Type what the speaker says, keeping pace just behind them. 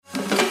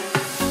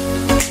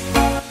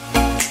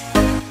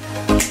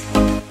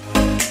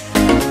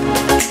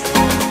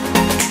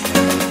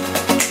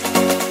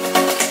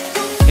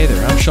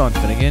Sean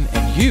Finnegan,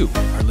 and you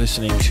are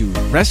listening to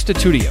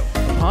Restitutio,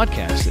 a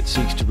podcast that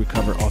seeks to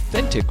recover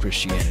authentic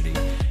Christianity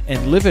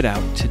and live it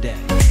out today.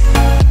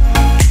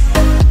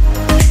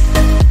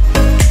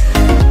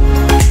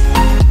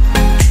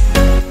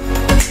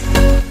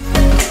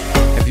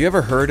 Have you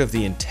ever heard of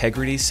the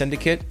Integrity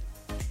Syndicate?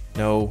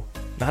 No,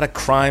 not a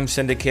crime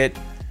syndicate,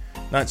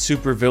 not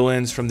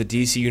supervillains from the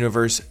DC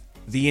universe.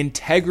 The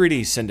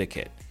Integrity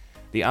Syndicate,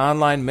 the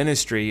online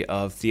ministry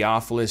of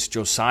Theophilus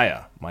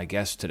Josiah, my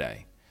guest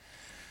today.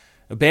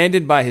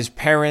 Abandoned by his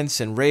parents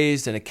and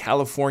raised in a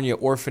California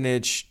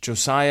orphanage,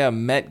 Josiah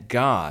met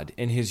God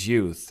in his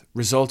youth,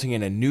 resulting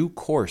in a new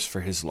course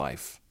for his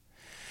life.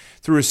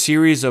 Through a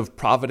series of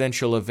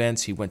providential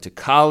events, he went to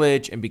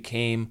college and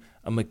became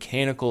a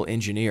mechanical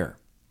engineer.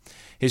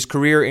 His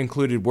career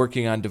included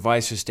working on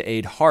devices to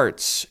aid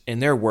hearts in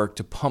their work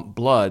to pump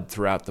blood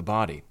throughout the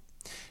body.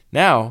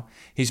 Now,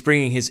 he's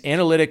bringing his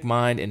analytic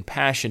mind and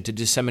passion to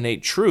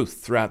disseminate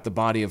truth throughout the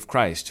body of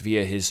Christ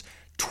via his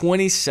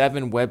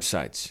 27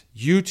 websites,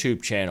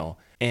 YouTube channel,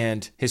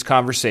 and his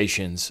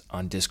conversations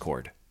on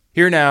Discord.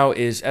 Here now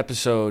is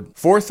episode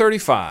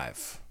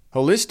 435,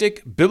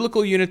 Holistic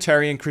Biblical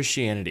Unitarian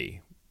Christianity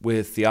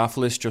with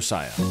Theophilus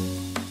Josiah.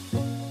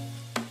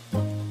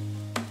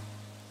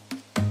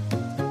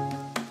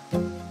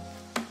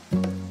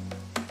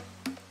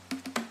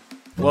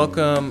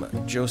 Welcome,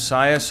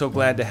 Josiah. So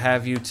glad to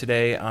have you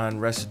today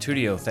on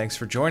Restitutio. Thanks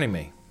for joining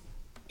me.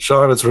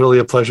 Sean, it's really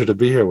a pleasure to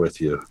be here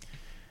with you.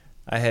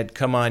 I had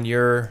come on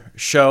your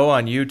show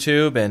on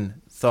YouTube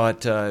and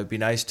thought it'd be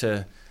nice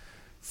to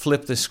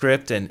flip the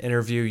script and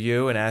interview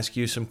you and ask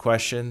you some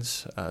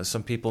questions.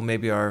 Some people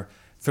maybe are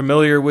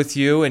familiar with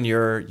you and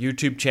your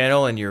YouTube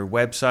channel and your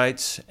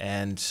websites,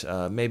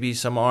 and maybe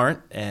some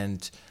aren't.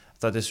 And I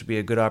thought this would be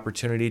a good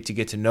opportunity to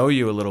get to know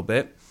you a little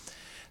bit.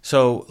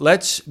 So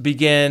let's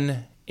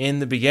begin in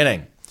the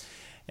beginning.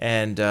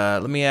 And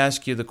let me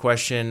ask you the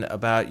question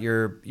about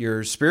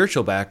your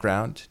spiritual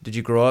background. Did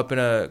you grow up in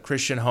a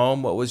Christian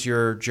home? What was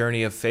your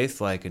journey of faith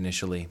like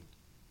initially?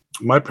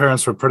 My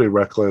parents were pretty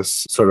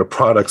reckless, sort of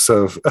products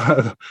of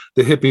the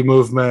hippie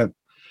movement.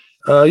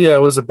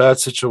 It was a bad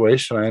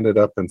situation. I ended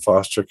up in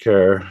foster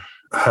care,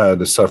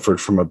 had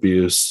suffered from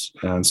abuse.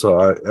 And so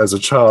as a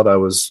child, I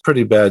was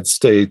pretty bad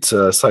state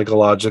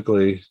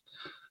psychologically,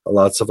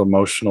 lots of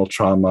emotional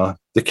trauma.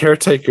 The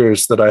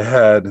caretakers that I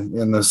had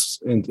in this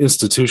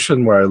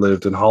institution where I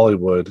lived in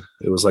Hollywood,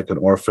 it was like an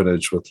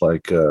orphanage with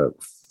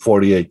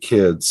 48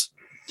 kids.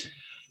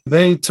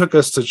 They took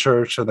us to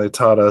church and they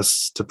taught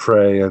us to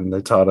pray and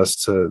they taught us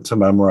to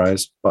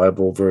memorize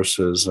Bible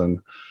verses. And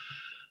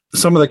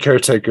some of the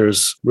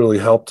caretakers really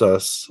helped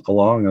us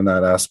along in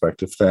that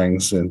aspect of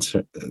things and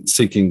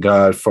seeking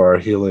God for our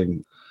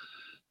healing.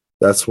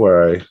 That's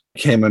where I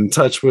came in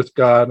touch with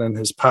God and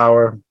his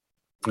power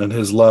and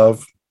his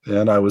love.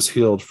 And I was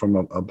healed from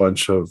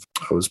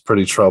I was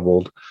pretty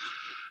troubled.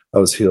 I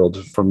was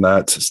healed from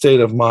that state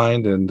of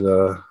mind, and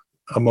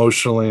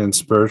emotionally and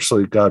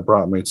spiritually, God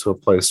brought me to a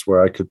place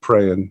where I could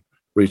pray and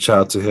reach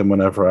out to him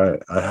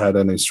whenever I had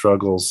any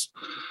struggles,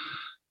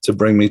 to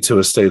bring me to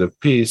a state of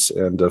peace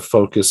and a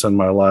focus in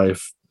my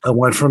life. I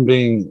went from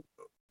being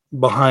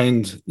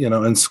behind,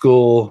 in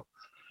school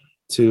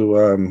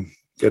to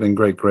getting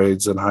great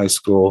grades in high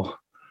school,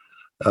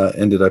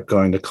 ended up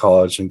going to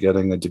college and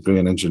getting a degree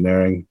in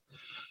engineering.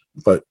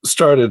 But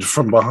started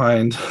from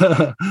behind.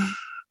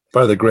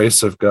 By the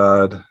grace of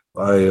God,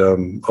 I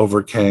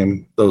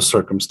overcame those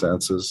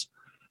circumstances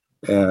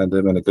and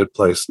I'm in a good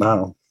place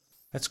now.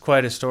 That's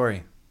quite a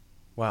story.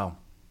 Wow.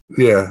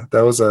 Yeah,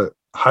 that was a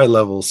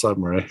high-level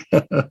summary.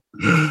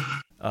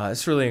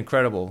 It's really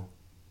incredible.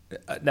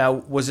 Now,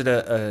 was it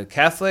a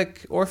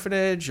Catholic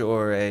orphanage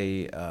or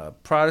a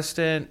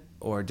Protestant,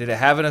 or did it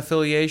have an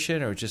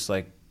affiliation, or just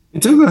like...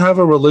 It didn't have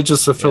a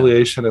religious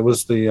affiliation. Yeah. It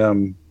was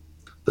the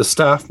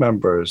staff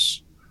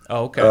members.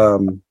 Oh, okay.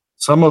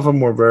 Some of them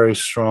were very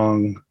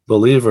strong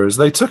believers.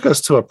 They took us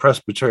to a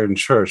Presbyterian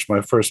church. My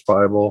first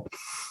Bible,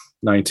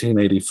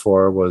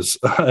 1984, was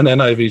an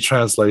NIV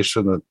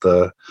translation that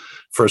the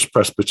First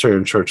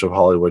Presbyterian Church of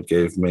Hollywood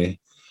gave me.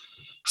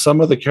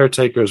 Some of the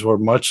caretakers were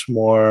much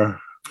more,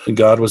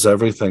 God was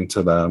everything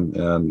to them.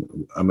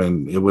 And I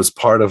mean, it was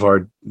part of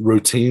our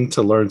routine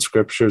to learn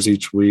scriptures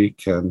each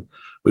week, and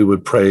we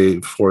would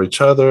pray for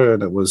each other,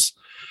 and it was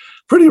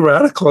pretty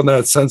radical in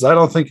that sense. I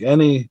don't think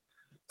any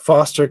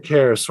foster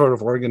care sort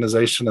of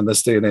organization in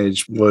this day and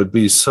age would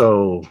be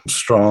so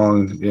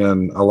strong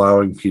in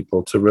allowing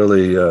people to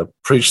really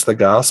preach the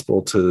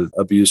gospel to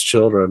abused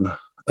children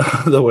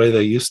the way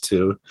they used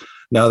to.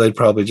 Now they'd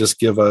probably just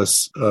give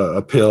us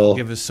a pill.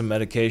 Give us some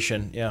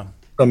medication, yeah.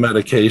 A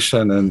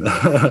medication, and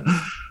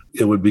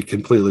it would be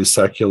completely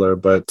secular.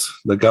 But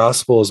the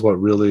gospel is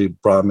what really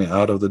brought me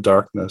out of the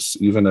darkness,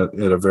 even at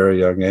a very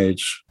young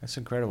age. That's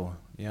incredible,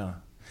 yeah.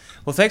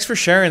 Well, thanks for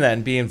sharing that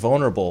and being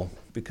vulnerable,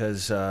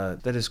 because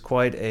that is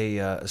quite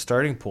a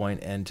starting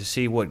point. And to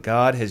see what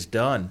God has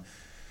done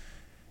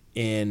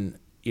in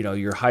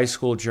your high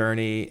school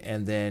journey,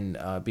 and then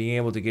being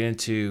able to get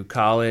into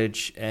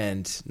college,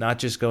 and not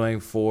just going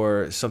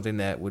for something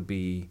that would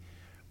be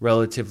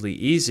relatively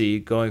easy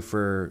going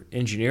for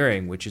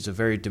engineering, which is a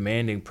very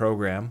demanding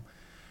program.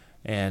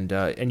 And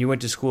you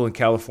went to school in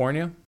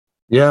California?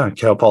 Yeah,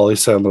 Cal Poly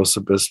San Luis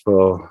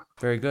Obispo.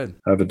 Very good.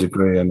 I have a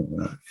degree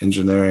in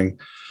engineering.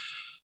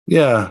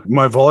 Yeah,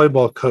 my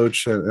volleyball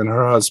coach and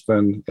her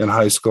husband in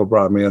high school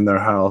brought me in their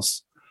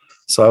house.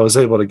 So I was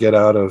able to get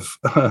out of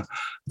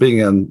being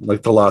in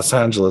like the Los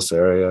Angeles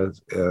area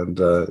and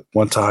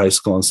went to high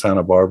school in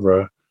Santa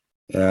Barbara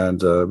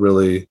and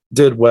really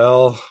did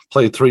well,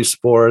 played 3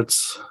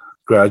 sports,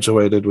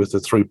 graduated with a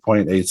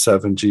 3.87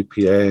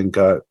 GPA and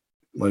got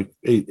like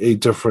eight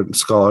different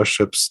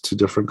scholarships to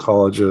different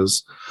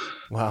colleges.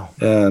 Wow.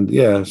 And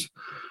yeah,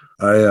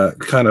 I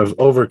kind of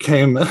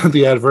overcame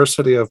the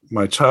adversity of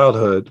my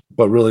childhood.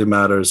 What really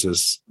matters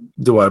is,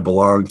 do I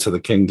belong to the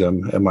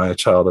kingdom? Am I a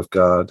child of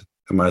God?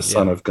 Am I a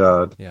son of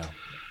God? Yeah.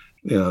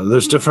 You know,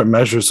 there's different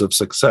measures of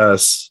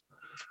success.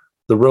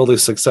 The worldly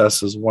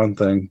success is one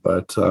thing,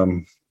 but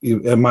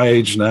at my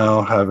age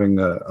now, having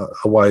a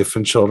wife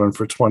and children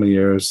for 20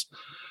 years,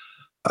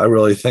 I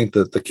really think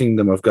that the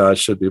kingdom of God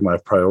should be my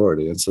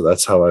priority. And so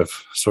that's how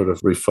I've sort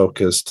of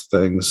refocused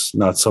things,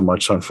 not so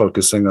much on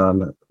focusing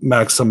on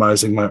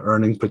maximizing my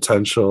earning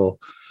potential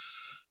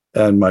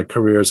and my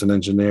career as an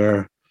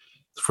engineer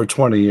for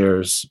 20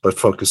 years, but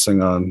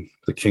focusing on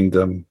the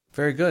kingdom.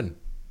 Very good.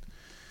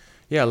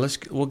 Yeah,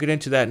 we'll get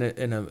into that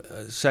in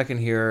a second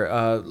here.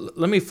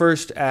 Let me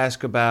first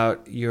ask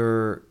about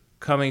your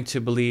coming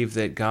to believe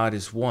that God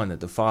is one, that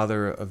the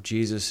Father of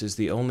Jesus is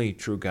the only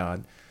true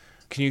God.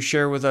 Can you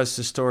share with us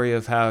the story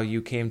of how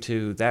you came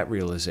to that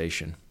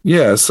realization?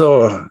 Yeah,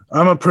 so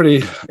I'm a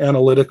pretty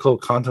analytical,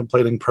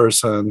 contemplating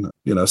person.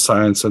 You know,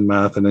 science and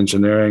math and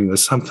engineering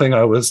is something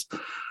I was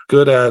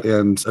good at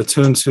and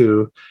attuned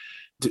to.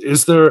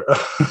 Is there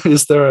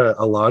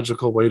a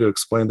logical way to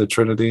explain the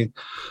Trinity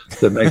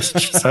that makes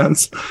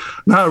sense?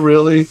 Not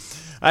really.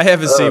 I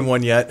haven't seen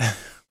one yet.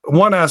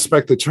 One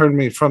aspect that turned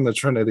me from the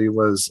Trinity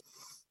was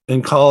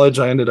in college,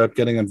 I ended up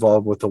getting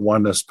involved with the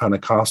Oneness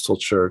Pentecostal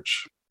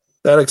Church.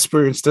 That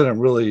experience didn't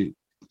really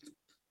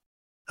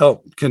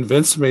help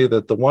convince me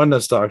that the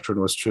oneness doctrine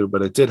was true,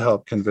 but it did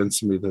help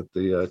convince me that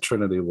the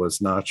Trinity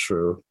was not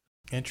true.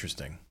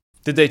 Interesting.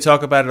 Did they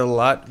talk about it a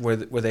lot? Were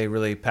they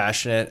really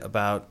passionate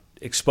about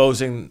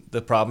exposing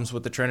the problems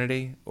with the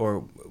Trinity,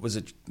 or was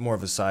it more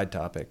of a side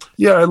topic?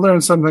 Yeah, I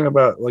learned something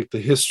about like the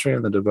history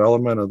and the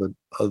development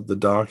of the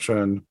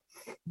doctrine,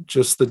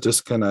 just the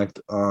disconnect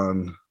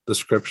on the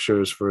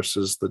scriptures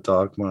versus the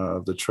dogma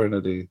of the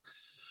Trinity.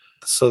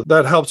 So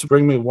that helped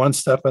bring me one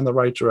step in the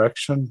right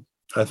direction.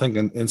 I think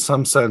in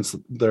some sense,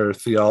 their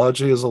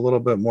theology is a little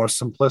bit more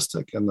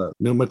simplistic, and the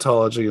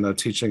pneumatology,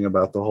 teaching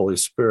about the Holy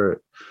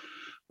Spirit,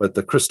 but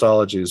the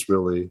Christology is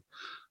really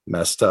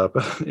messed up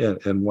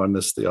in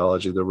oneness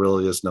theology. There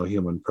really is no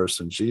human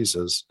person,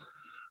 Jesus.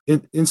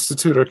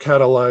 Institute or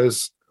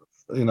catalyze,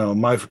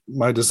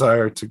 my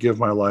desire to give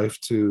my life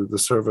to the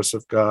service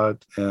of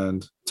God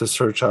and to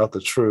search out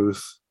the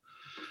truth.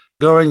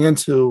 Going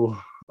into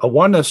a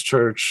oneness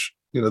church,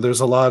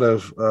 there's a lot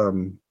of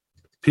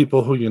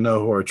people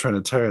who are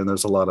Trinitarian.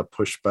 There's a lot of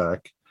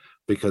pushback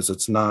because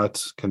it's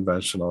not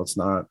conventional. It's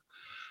not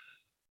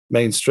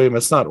mainstream.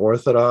 It's not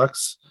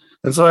orthodox.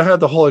 And so I had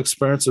the whole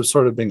experience of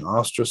sort of being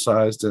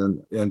ostracized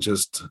and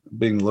just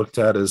being looked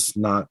at as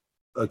not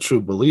a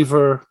true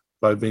believer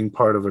by being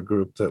part of a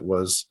group that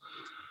was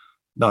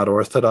not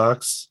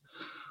orthodox.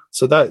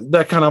 So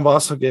that kind of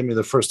also gave me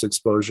the first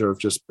exposure of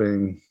just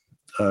being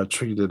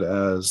treated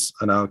as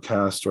an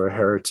outcast or a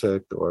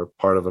heretic or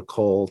part of a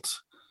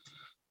cult.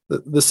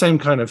 The same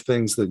kind of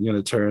things that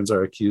Unitarians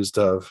are accused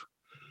of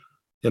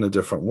in a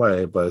different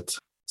way. But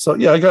so,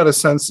 yeah, I got a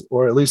sense,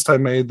 or at least I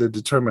made the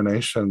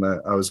determination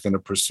that I was going to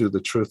pursue the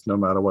truth no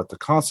matter what the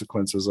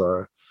consequences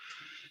are.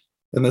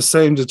 And the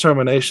same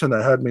determination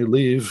that had me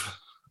leave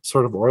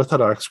sort of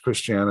Orthodox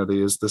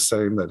Christianity is the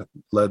same that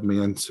led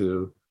me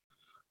into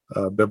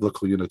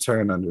biblical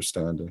Unitarian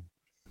understanding.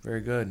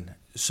 Very good.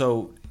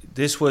 So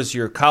this was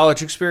your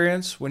college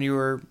experience when you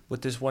were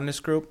with this oneness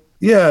group?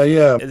 Yeah.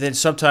 And then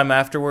sometime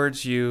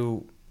afterwards,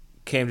 you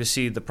came to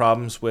see the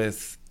problems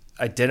with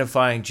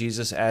identifying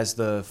Jesus as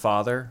the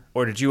Father?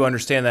 Or did you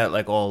understand that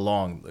like all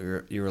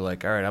along? You were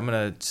like, all right, I'm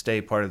going to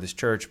stay part of this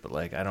church, but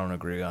like I don't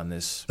agree on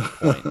this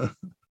point.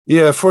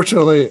 Yeah,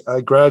 fortunately,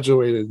 I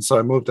graduated, so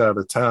I moved out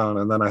of town,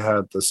 and then I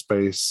had the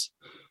space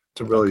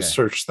to really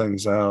search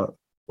things out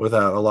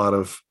without a lot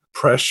of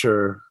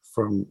pressure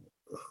from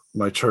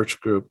my church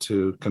group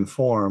to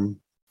conform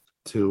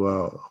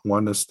to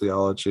oneness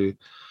theology.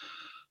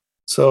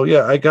 So,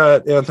 yeah, I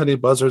got Anthony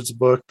Buzzard's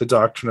book, The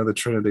Doctrine of the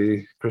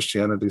Trinity,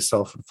 Christianity's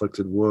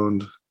Self-Inflicted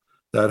Wound.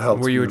 That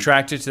helped. Were you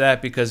attracted to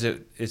that because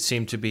it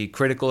seemed to be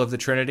critical of the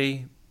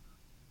Trinity?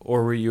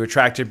 Or were you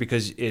attracted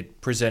because it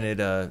presented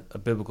a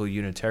biblical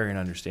Unitarian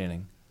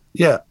understanding?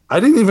 Yeah, I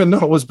didn't even know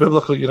it was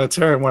biblical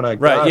Unitarian when I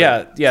got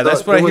it. Yeah,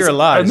 that's what I hear a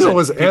lot. I knew it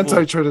was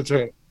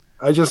anti-Trinitarian.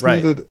 I just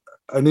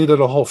needed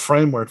a whole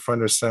framework for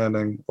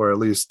understanding, or at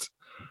least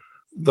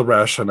the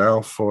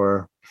rationale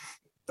for,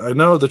 I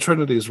know the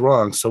Trinity is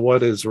wrong, so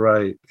what is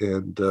right?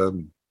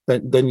 And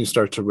then you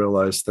start to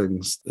realize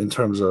things in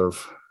terms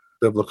of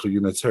biblical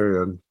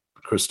Unitarian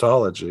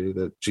Christology,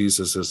 that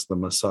Jesus is the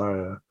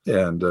Messiah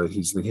and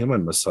he's the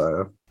human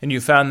Messiah. And you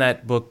found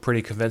that book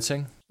pretty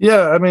convincing?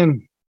 Yeah, I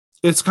mean,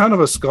 it's kind of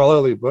a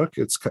scholarly book.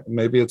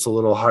 Maybe it's a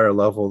little higher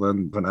level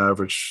than an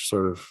average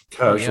sort of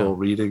casual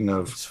reading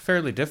of it's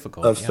fairly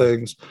difficult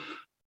things.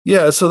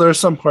 Yeah, so there's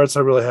some parts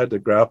I really had to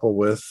grapple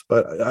with,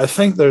 but I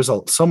think there's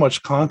so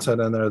much content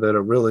in there that it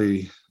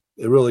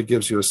really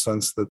gives you a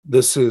sense that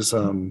this is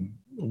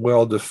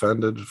well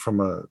defended from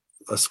a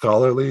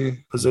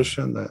scholarly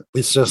position, that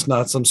it's just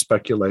not some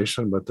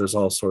speculation, but there's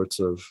all sorts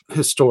of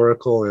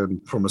historical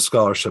and, from a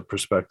scholarship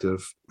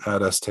perspective,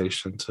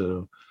 attestation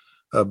to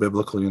a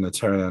biblical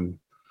Unitarian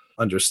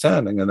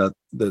understanding, and that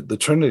the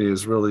Trinity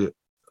is really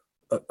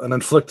an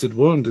inflicted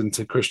wound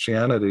into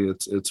Christianity.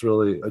 It's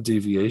really a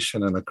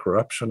deviation and a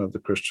corruption of the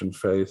Christian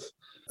faith.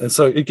 And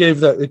so it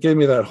gave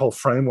me that whole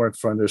framework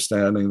for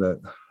understanding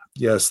that,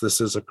 yes, this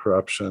is a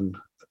corruption,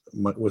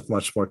 with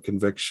much more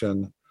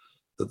conviction,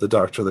 that the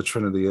doctrine of the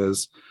Trinity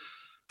is.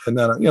 And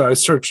then, I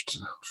searched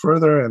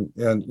further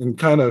and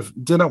kind of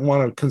didn't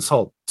want to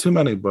consult too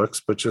many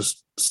books, but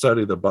just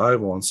study the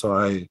Bible. And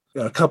so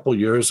a couple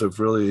years of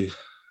really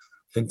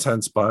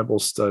intense Bible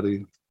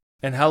study.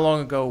 And how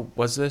long ago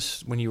was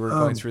this when you were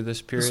going through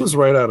this period? This was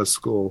right out of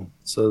school.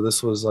 So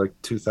this was like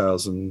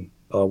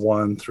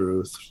 2001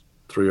 through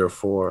 3 or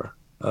 4.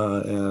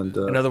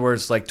 In other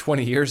words, like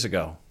 20 years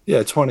ago.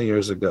 Yeah, 20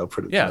 years ago,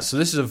 pretty much. Yeah, so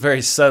this is a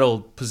very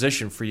settled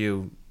position for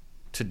you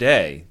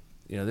today.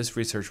 This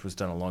research was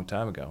done a long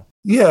time ago.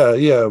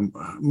 Yeah.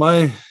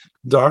 My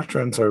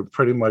doctrines are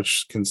pretty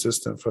much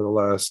consistent for the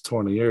last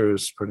 20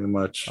 years, pretty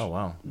much. Oh,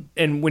 wow.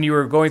 And when you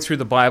were going through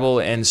the Bible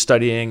and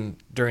studying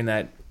during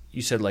that,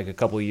 you said like a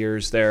couple of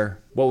years there,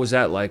 what was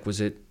that like? Was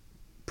it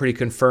pretty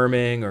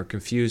confirming or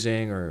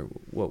confusing, or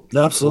what?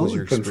 Absolutely what was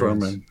your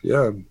confirming.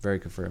 Yeah. Very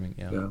confirming.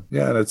 Yeah.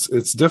 And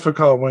it's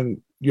difficult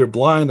when you're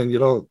blind and you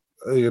don't,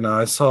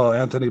 I saw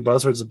Anthony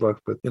Buzzard's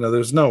book, but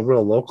there's no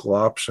real local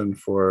option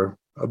for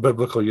a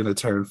biblical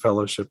Unitarian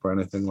fellowship or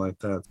anything like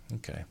that.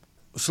 Okay.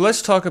 So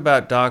let's talk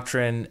about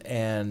doctrine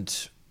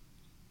and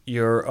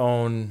your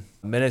own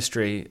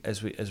ministry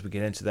as we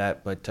get into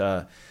that. But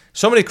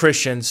so many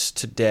Christians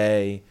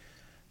today,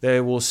 they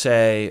will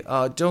say,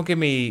 don't give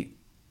me,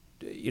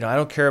 I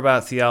don't care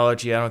about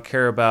theology. I don't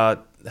care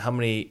about how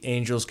many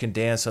angels can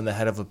dance on the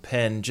head of a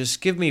pin.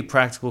 Just give me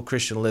practical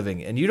Christian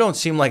living. And you don't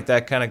seem like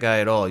that kind of guy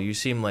at all. You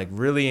seem like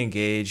really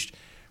engaged,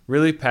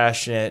 really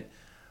passionate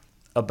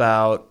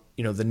about,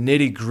 the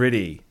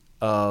nitty-gritty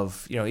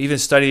of, even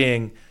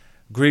studying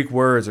Greek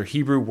words or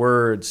Hebrew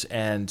words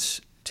and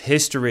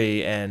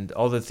history and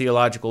all the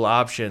theological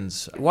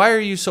options. Why are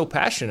you so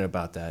passionate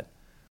about that?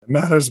 It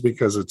matters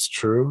because it's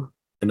true.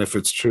 And if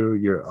it's true,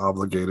 you're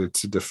obligated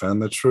to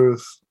defend the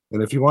truth.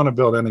 And if you want to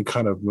build any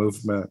kind of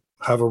movement,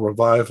 have a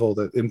revival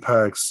that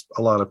impacts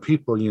a lot of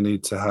people, you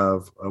need to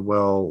have a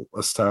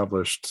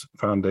well-established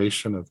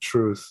foundation of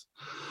truth.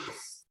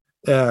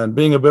 And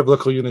being a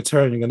biblical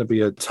Unitarian, you're going to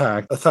be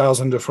attacked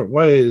 1,000 different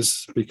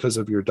ways because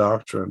of your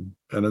doctrine.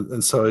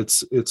 And so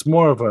it's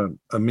more of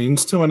a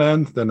means to an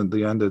end than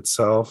the end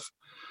itself.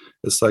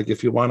 It's like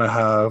if you want to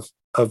have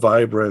a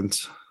vibrant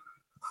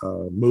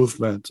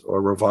movement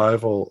or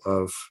revival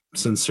of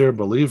sincere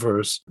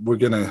believers, we're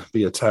going to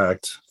be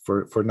attacked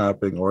for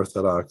not being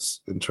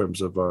orthodox in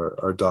terms of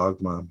our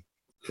dogma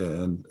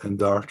and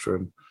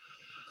doctrine.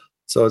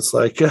 So it's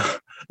like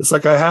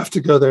I have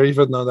to go there,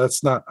 even though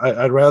that's not.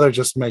 I'd rather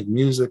just make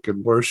music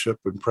and worship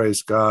and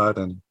praise God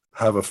and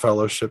have a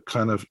fellowship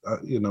kind of.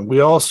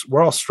 We're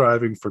all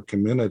striving for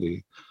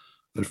community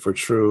and for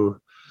true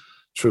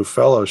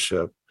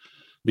fellowship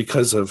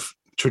because of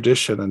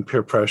tradition and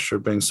peer pressure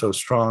being so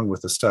strong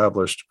with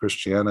established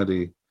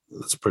Christianity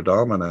that's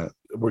predominant.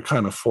 We're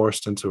kind of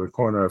forced into a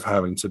corner of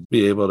having to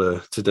be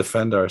able to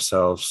defend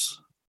ourselves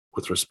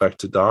with respect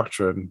to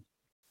doctrine.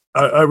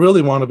 I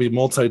really want to be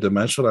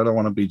multidimensional. I don't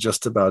want to be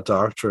just about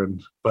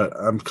doctrine, but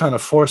I'm kind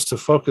of forced to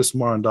focus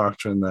more on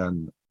doctrine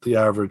than the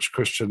average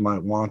Christian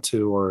might want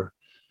to or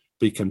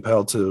be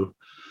compelled to,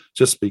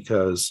 just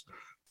because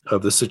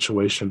of the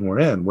situation we're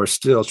in. We're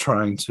still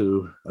trying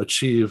to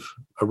achieve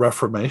a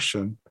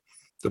reformation.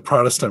 The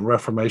Protestant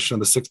Reformation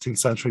of the 16th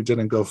century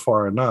didn't go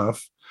far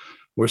enough.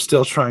 We're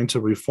still trying to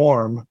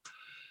reform.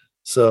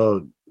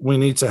 So we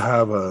need to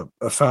have a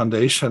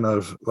foundation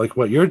of, like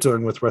what you're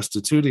doing with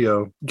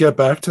Restitutio, get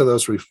back to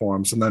those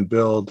reforms and then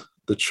build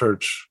the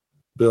church,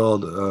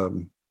 build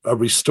a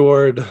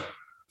restored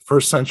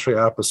first century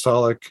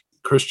apostolic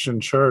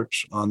Christian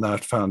church on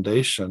that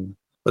foundation.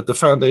 But the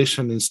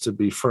foundation needs to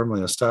be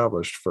firmly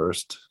established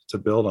first to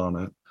build on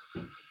it.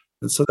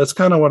 And so that's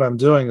kind of what I'm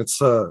doing.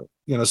 It's,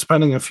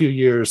 spending a few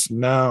years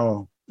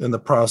now in the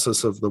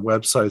process of the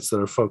websites that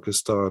are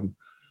focused on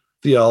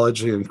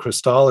theology and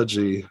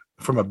Christology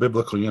from a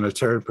biblical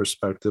Unitarian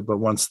perspective. But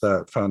once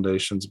that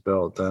foundation's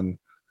built, then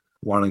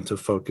wanting to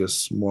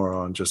focus more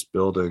on just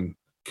building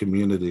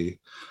community,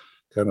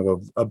 kind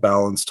of a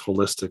balanced,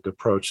 holistic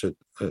approach at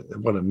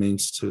what it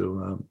means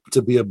to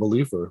be a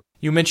believer.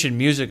 You mentioned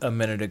music a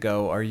minute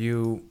ago. Are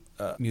you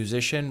a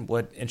musician?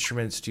 What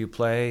instruments do you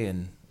play,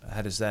 and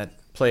how does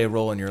that play a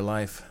role in your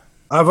life?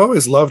 I've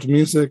always loved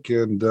music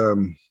and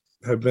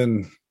have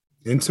been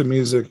into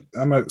music.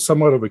 I'm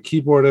somewhat of a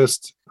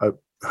keyboardist. I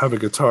have a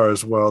guitar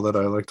as well that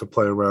I like to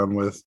play around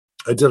with.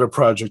 I did a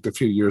project a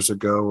few years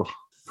ago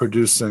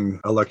producing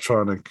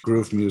electronic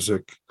groove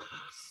music.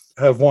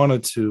 I have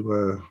wanted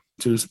to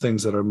do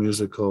things that are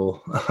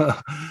musical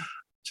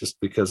just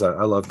because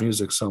I love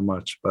music so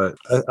much. But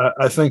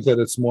I think that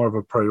it's more of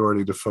a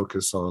priority to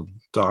focus on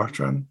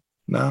doctrine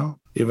now.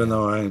 Even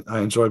though I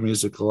enjoy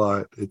music a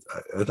lot,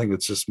 I think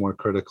it's just more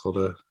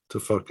critical to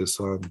focus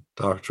on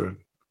doctrine.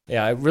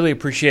 Yeah, I really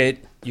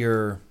appreciate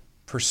your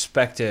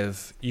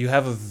perspective. You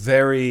have a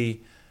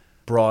very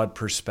broad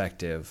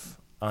perspective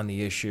on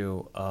the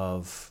issue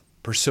of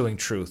pursuing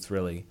truth,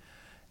 really.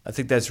 I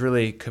think that's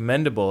really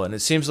commendable. And it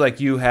seems like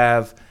you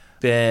have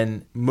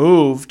been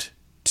moved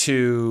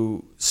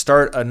to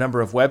start a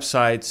number of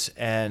websites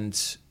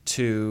and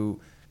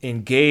to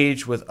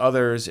engage with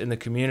others in the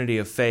community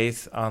of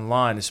faith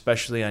online,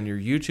 especially on your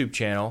YouTube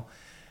channel.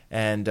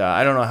 And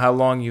I don't know how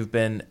long you've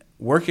been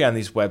working on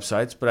these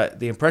websites, but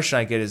the impression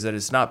I get is that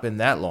it's not been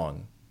that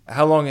long.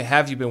 How long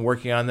have you been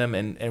working on them,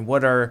 and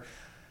what are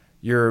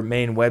your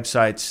main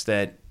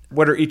websites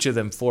what are each of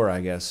them for,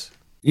 I guess?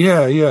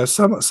 Yeah.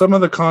 Some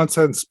of the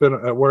content's been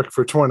at work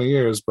for 20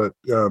 years, but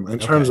in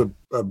terms of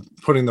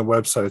putting the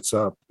websites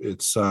up,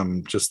 it's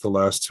just the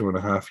last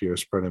 2.5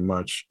 years pretty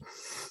much.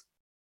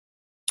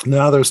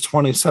 Now there's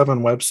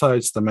 27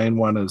 websites. The main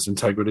one is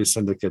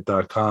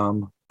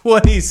integritysyndicate.com.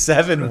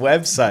 27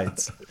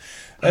 websites.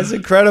 That's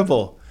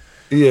incredible.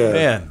 Yeah.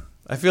 Man,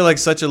 I feel like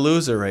such a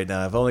loser right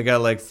now. I've only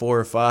got like 4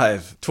 or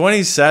 5.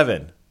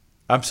 27.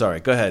 I'm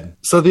sorry. Go ahead.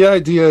 So the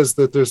idea is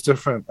that there's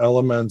different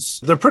elements.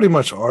 They're pretty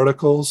much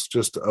articles,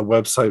 just a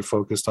website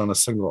focused on a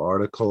single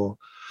article,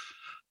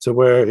 to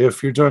where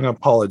if you're doing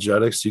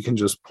apologetics, you can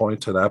just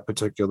point to that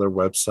particular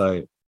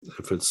website.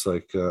 If it's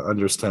like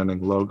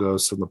understanding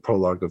Logos in the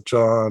prologue of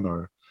John,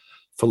 or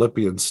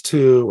Philippians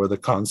 2, or the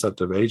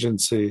concept of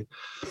agency,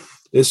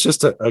 it's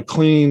just a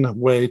clean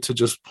way to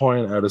just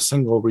point at a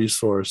single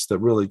resource that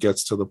really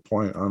gets to the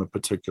point on a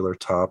particular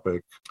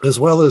topic, as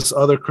well as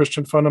other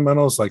Christian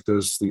fundamentals. Like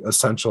there's the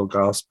essential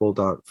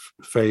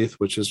gospel.faith,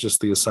 which is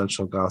just the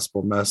essential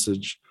gospel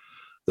message.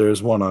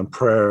 There's one on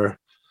prayer,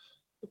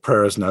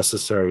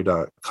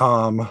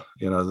 prayerisnecessary.com.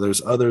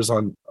 There's others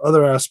on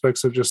other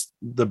aspects of just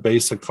the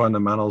basic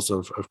fundamentals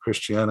of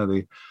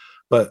Christianity.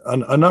 But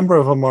a number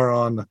of them are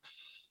on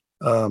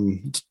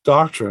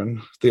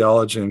doctrine,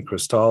 theology, and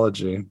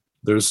Christology.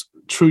 There's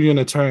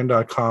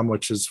trueunitarian.com,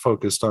 which is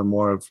focused on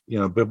more of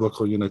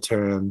biblical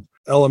Unitarian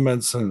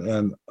elements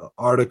and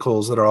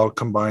articles that are all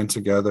combined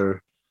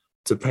together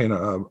to paint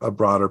a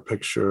broader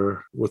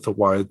picture with a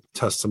wide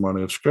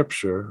testimony of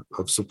Scripture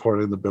of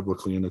supporting the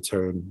biblical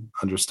Unitarian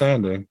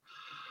understanding.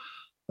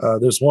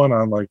 There's one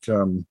on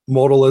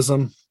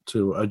modalism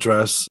to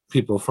address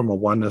people from a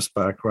oneness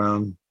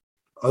background.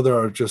 Other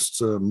are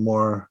just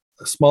more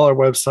smaller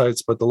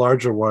websites, but the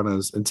larger one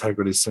is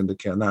Integrity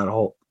Syndicate, and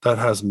that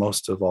has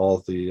most of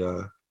all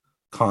the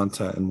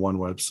content in one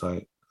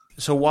website.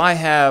 So why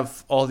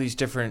have all these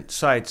different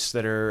sites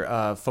that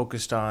are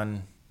focused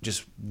on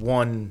just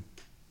one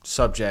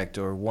subject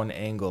or one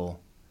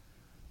angle?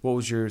 What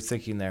was your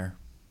thinking there?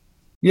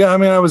 Yeah,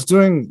 I was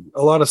doing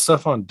a lot of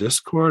stuff on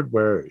Discord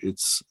where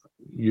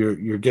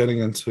you're getting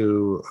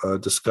into a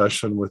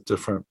discussion with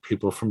different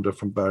people from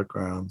different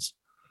backgrounds,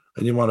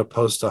 and you want to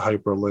post a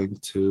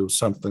hyperlink to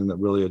something that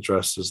really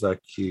addresses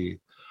that key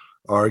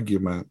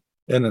argument.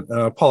 And in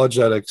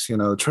apologetics,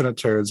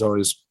 Trinitarians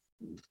always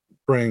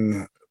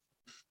bring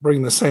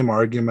the same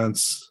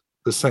arguments,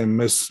 the same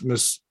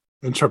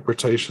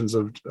misinterpretations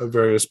of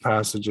various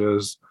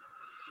passages.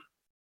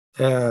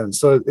 And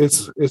so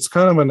it's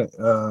kind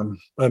of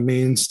a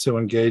means to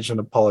engage in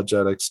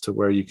apologetics to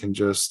where you can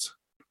just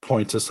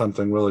point to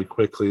something really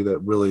quickly that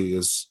really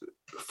is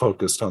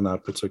focused on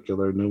that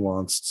particular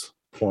nuanced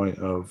point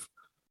of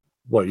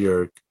what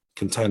you're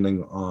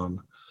contending on.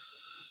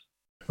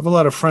 I have a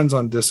lot of friends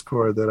on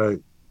Discord that I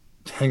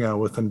hang out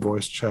with in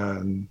voice chat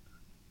and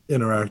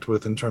interact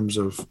with in terms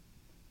of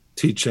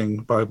teaching,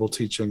 Bible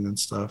teaching and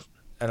stuff.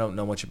 I don't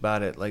know much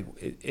about it. Like,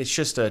 it's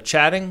just a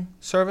chatting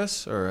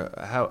service, or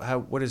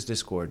what is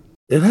Discord?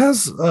 It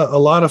has a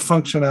lot of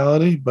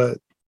functionality, but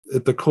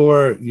at the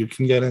core, you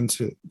can get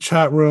into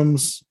chat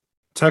rooms,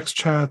 text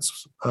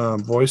chats,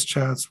 voice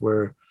chats,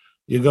 where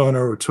you go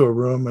into a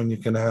room and you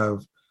can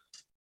have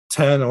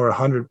 10 or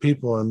 100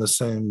 people in the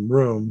same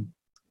room.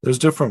 There's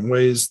different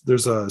ways.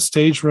 There's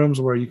stage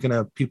rooms where you can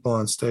have people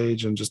on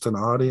stage and just an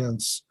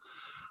audience,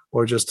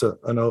 or just a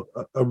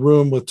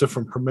room with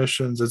different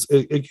permissions.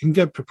 It can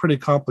get pretty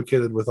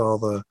complicated with all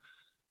the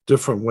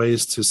different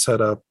ways to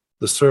set up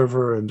the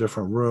server in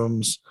different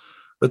rooms.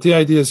 But the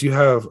idea is you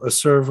have a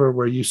server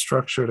where you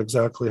structure it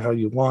exactly how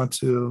you want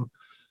to.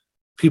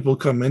 People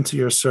come into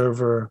your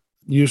server.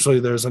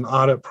 Usually there's an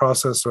audit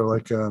process or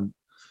like a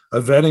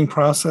vetting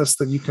process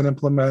that you can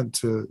implement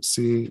to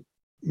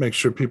make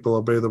sure people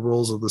obey the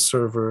rules of the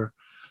server.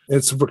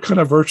 It's kind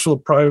of virtual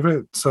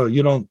private, so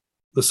you don't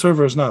The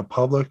server is not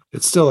public.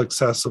 It's still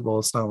accessible.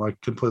 It's not like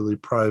completely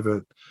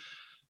private.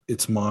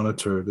 It's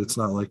monitored. It's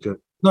not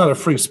a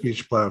free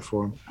speech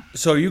platform.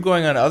 So are you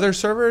going on other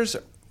servers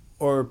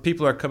or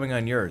people are coming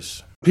on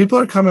yours? People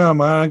are coming on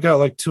mine. I got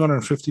like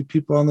 250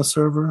 people on the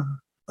server.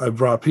 I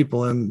brought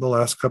people in the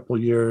last couple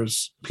of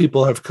years.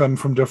 People have come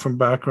from different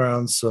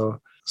backgrounds.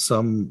 So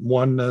some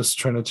oneness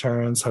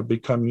Trinitarians have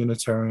become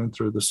Unitarian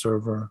through the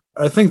server.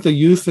 I think the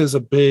youth is a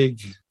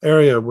big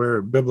area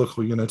where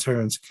biblical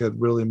Unitarians could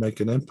really make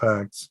an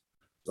impact.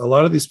 A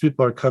lot of these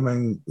people are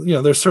coming,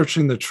 they're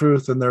searching the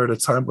truth, and they're at a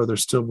time where they're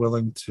still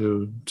willing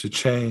to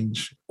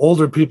change.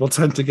 Older people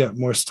tend to get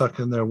more stuck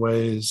in their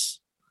ways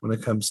when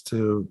it comes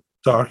to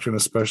doctrine,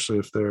 especially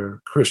if they're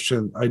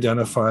Christian,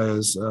 identify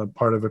as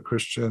part of a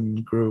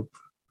Christian group.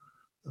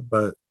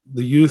 But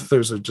the youth,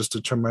 there's just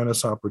a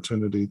tremendous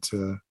opportunity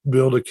to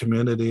build a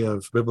community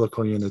of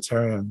biblical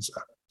Unitarians.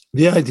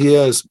 The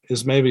idea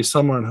is maybe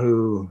someone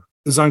who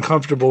is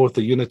uncomfortable with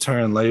the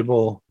Unitarian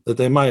label, that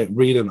they might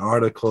read an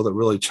article that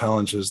really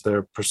challenges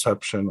their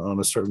perception on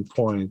a certain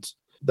point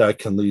that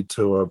can lead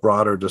to a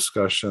broader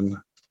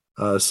discussion.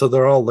 So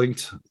they're all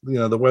linked.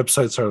 The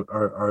websites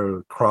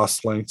are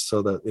cross-linked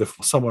so that if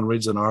someone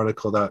reads an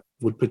article, that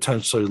would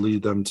potentially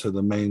lead them to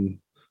the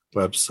main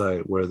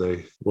website where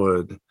they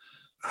would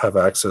have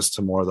access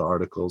to more of the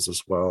articles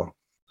as well.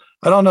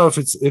 I don't know if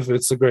it's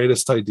the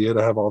greatest idea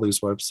to have all these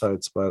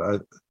websites,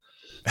 but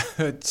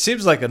it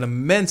seems like an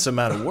immense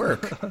amount of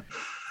work.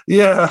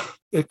 Yeah,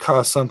 it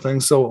costs something.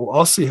 So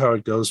I'll see how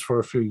it goes for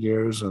a few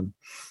years and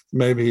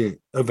maybe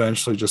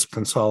eventually just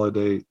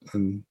consolidate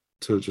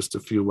into just a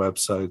few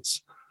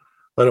websites.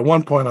 But at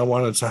one point I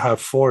wanted to have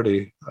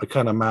 40. I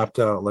kind of mapped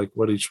out like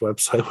what each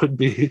website would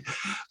be.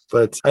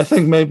 But I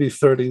think maybe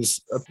 30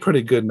 is a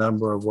pretty good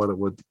number of what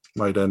it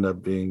might end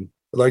up being.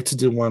 I'd like to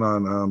do one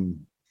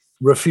on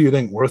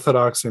refuting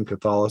orthodoxy and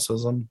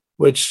Catholicism,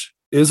 which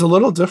is a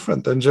little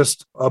different than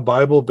just a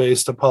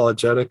Bible-based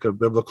apologetic of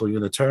biblical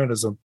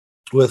Unitarianism.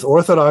 With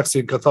orthodoxy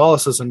and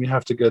Catholicism, you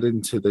have to get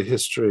into the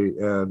history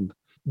and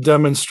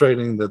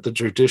demonstrating that the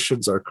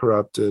traditions are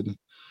corrupted,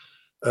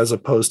 as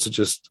opposed to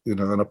just,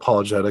 an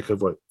apologetic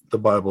of what the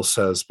Bible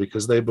says,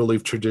 because they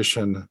believe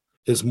tradition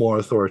is more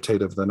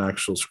authoritative than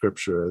actual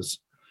scripture is.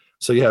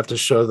 So you have to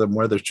show them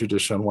where the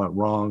tradition went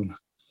wrong,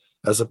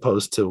 as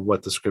opposed to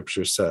what the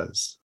scripture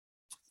says.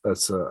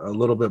 That's a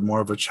little bit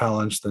more of a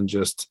challenge than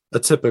just a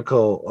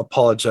typical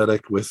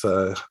apologetic with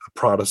a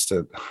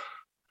Protestant.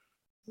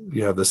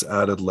 You have this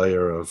added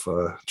layer of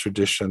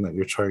tradition that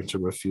you're trying to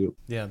refute.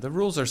 Yeah, the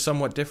rules are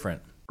somewhat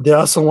different. They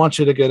also want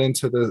you to get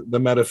into the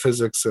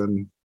metaphysics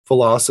and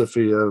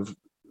philosophy of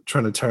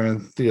Trinitarian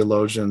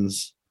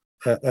theologians.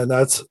 And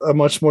that's a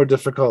much more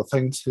difficult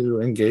thing to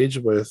engage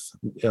with.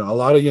 A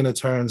lot of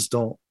Unitarians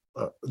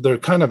they're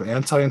kind of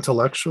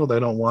anti-intellectual. They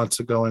don't want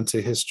to go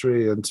into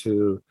history,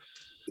 into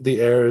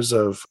the errors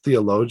of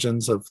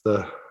theologians of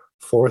the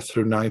 4th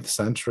through 9th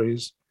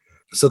centuries.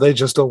 So they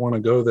just don't want to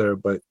go there.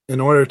 But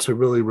in order to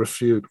really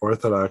refute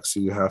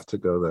orthodoxy, you have to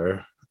go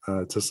there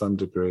to some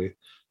degree.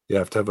 You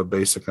have to have a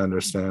basic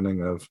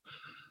understanding of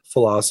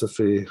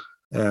philosophy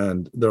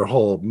and their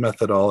whole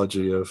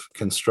methodology of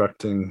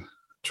constructing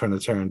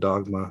Trinitarian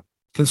dogma,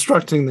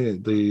 constructing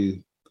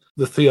the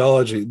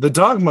theology. The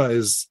dogma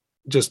is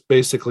just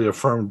basically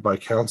affirmed by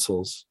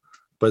councils,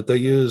 but they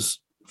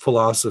use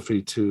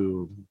philosophy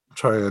to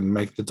try and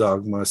make the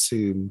dogma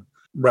seem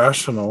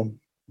rational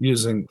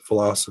using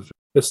philosophy.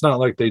 It's not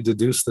like they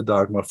deduce the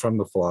dogma from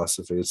the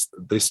philosophy.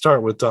 They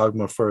start with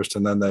dogma first,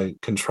 and then they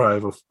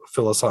contrive a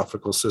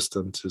philosophical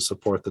system to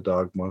support the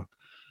dogma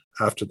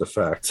after the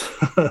fact.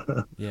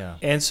 Yeah.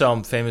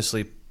 Anselm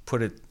famously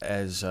put it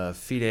as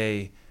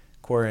fide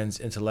quaerens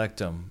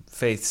intellectum,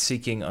 faith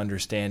seeking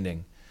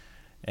understanding.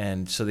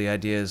 And so the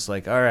idea is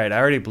like, all right, I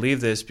already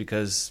believe this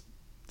because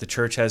the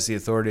church has the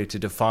authority to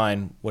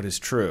define what is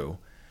true.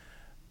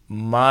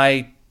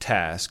 My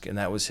task, and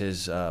that was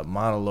his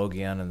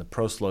monologion and the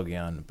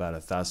proslogion about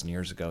 1,000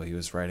 years ago. He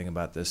was writing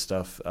about this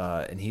stuff,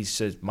 and he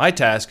said, my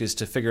task is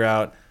to figure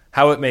out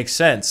how it makes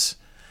sense.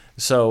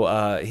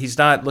 So he's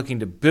not looking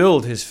to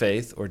build his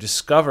faith or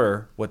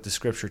discover what the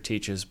scripture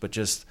teaches, but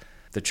just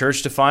the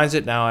church defines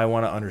it, now I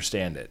want to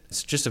understand it.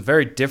 It's just a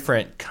very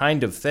different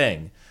kind of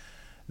thing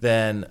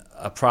than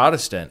a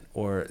Protestant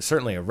or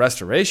certainly a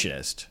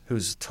Restorationist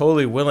who's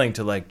totally willing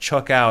to like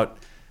chuck out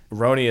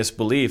erroneous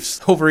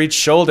beliefs over each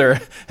shoulder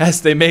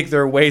as they make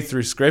their way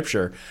through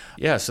Scripture.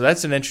 Yeah, so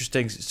that's an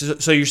interesting...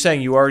 So you're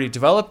saying you already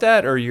developed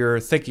that, or you're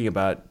thinking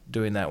about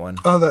doing that one?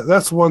 Oh,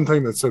 that's one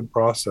thing that's in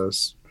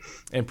process.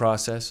 In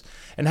process.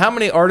 And how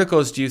many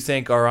articles do you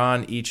think are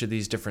on each of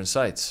these different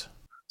sites?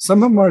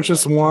 Some of them are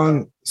just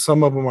one,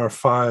 some of them are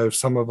 5,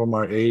 some of them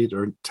are 8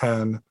 or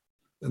 10.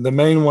 And the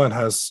main one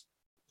has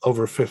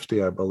over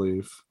 50, I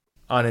believe.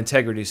 On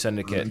Integrity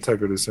Syndicate.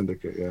 Integrity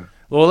Syndicate, yeah.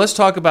 Well, let's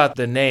talk about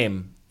the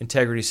name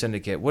Integrity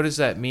Syndicate. What does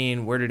that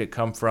mean? Where did it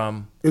come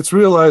from? It's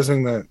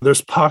realizing that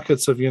there's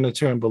pockets of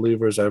Unitarian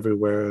believers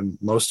everywhere, and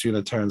most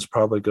Unitarians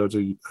probably go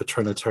to a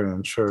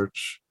Trinitarian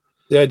church.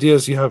 The idea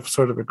is you have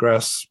sort of a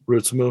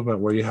grassroots movement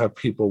where you have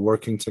people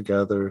working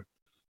together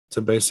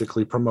to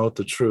basically promote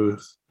the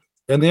truth.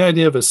 And the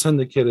idea of a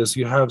syndicate is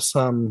you have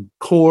some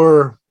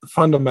core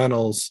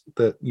fundamentals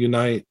that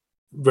unite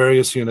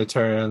various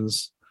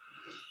Unitarians,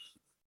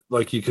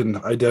 like you can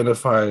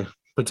identify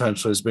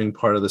potentially as being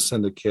part of the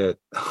syndicate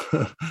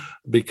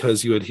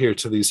because you adhere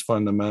to these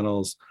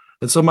fundamentals.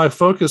 And so my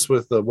focus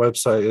with the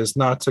website is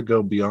not to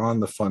go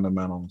beyond the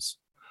fundamentals,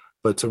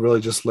 but to really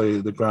just lay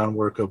the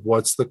groundwork of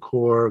what's the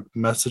core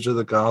message of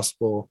the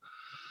gospel,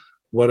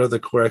 what are the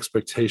core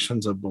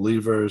expectations of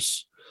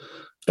believers,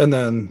 and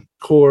then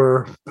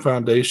core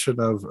foundation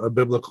of a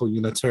biblical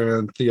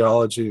Unitarian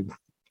theology,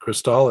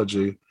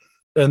 Christology,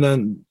 and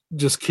then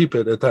just keep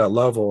it at that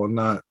level and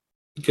not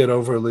get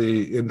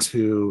overly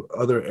into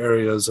other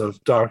areas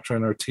of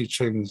doctrine or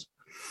teachings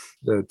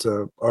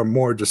that are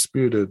more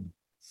disputed.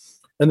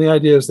 And the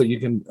idea is that you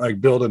can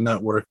build a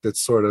network that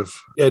sort of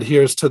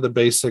adheres to the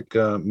basic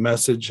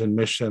message and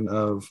mission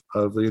of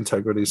the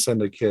Integrity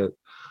Syndicate.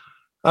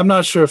 I'm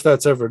not sure if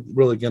that's ever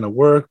really going to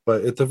work,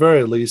 but at the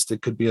very least,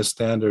 it could be a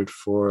standard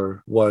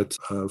for what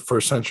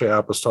first century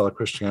apostolic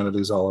Christianity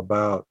is all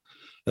about.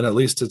 And at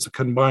least it's a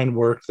combined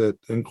work that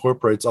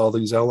incorporates all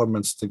these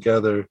elements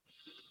together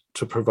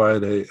to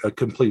provide a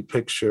complete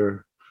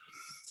picture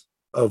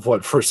of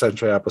what first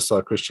century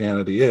apostolic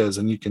Christianity is.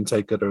 And you can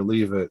take it or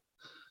leave it.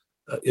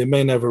 It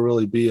may never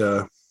really be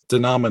a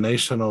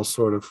denominational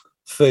sort of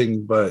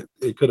thing, but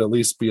it could at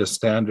least be a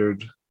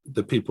standard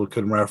that people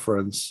can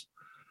reference.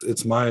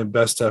 It's my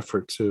best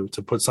effort to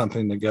put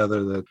something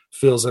together that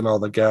fills in all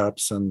the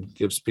gaps and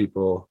gives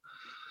people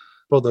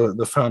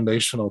the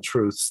foundational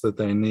truths that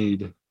they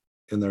need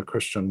in their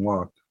Christian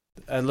walk.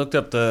 I looked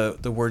up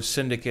the word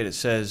syndicate. It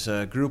says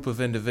a group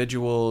of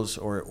individuals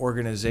or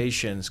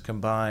organizations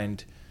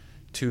combined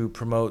to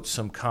promote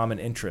some common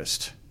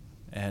interest.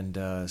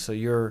 And so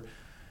you're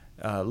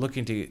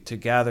looking to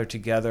gather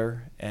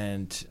together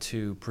and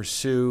to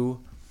pursue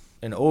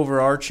an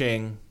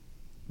overarching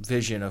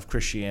vision of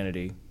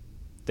Christianity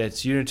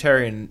that's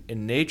Unitarian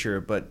in nature,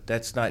 but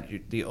that's not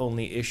the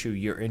only issue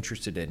you're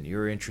interested in.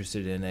 You're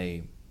interested in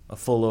a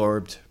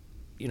full-orbed,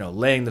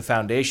 laying the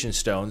foundation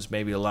stones,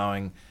 maybe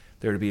allowing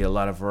there to be a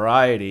lot of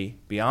variety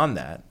beyond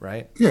that,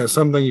 right? Yeah,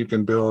 something you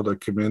can build a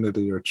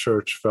community or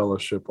church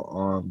fellowship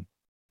on.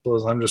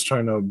 So I'm just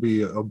trying to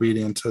be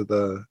obedient to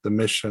the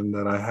mission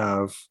that I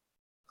have.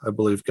 I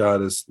believe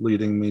God is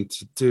leading me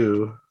to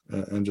do,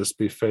 and just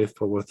be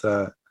faithful with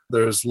that.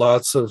 There's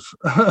lots of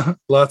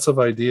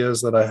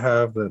ideas that I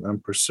have that I'm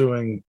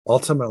pursuing.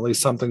 Ultimately,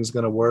 something's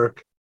going to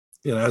work.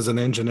 As an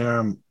engineer,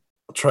 I'll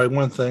try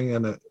one thing,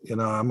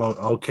 and I'm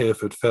okay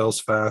if it fails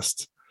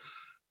fast,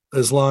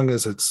 as long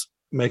as it's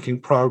making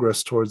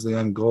progress towards the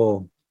end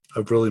goal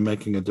of really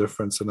making a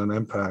difference and an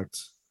impact.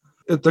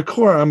 At the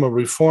core, I'm a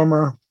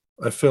reformer.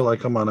 I feel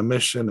like I'm on a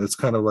mission. It's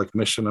kind of like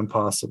Mission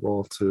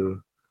Impossible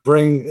to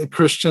bring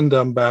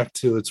Christendom back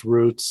to its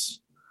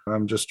roots.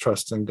 I'm just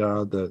trusting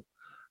God that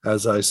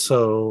as I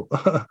sow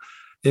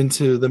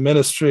into the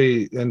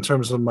ministry in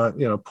terms of my,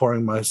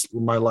 pouring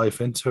my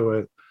life into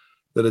it,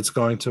 that it's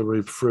going to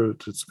reap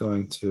fruit. It's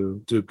going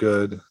to do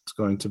good. It's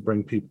going to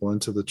bring people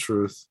into the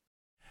truth.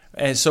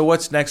 And so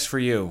what's next for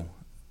you?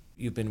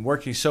 You've been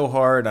working so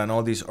hard on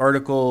all these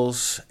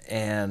articles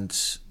and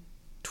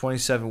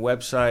 27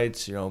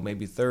 websites,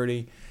 maybe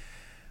 30.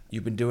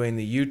 You've been doing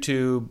the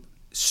YouTube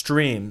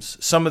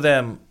streams, some of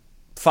them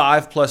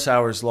 5+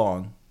 hours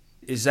long.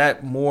 Is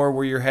that more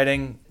where you're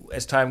heading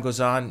as time goes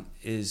on,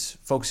 is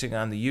focusing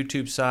on the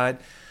YouTube side,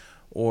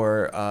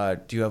 or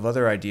do you have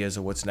other ideas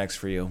of what's next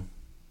for you?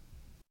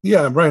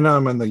 Yeah, right now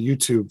I'm in the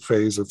YouTube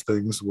phase of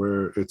things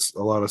where it's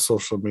a lot of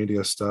social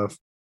media stuff.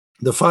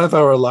 The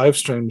 5-hour live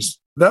streams,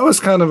 that was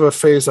kind of a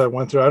phase I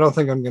went through. I don't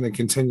think I'm going to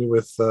continue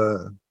with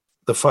the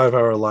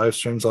 5-hour live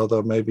streams,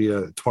 although maybe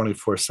a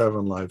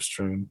 24/7 live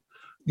stream,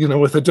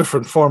 with a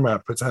different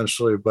format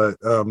potentially. But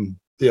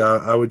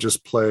I would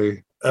just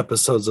play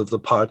episodes of the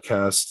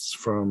podcasts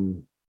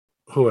from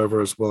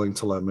whoever is willing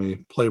to let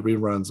me play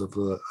reruns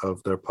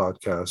of their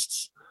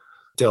podcasts.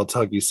 Dale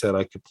Tuggy said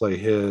I could play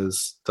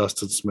his.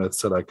 Dustin Smith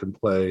said I could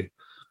play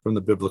from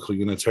the Biblical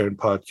Unitarian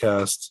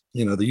podcast,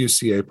 the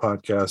UCA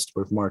podcast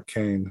with Mark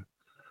Kane.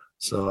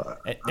 So,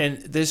 and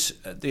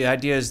the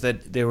idea is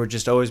that there would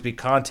just always be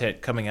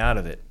content coming out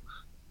of it.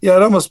 Yeah,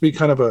 it'd almost be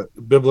kind of a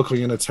Biblical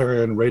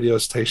Unitarian radio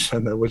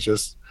station that would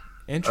just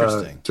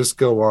just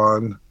go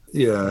on.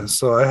 Yeah,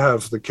 so I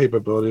have the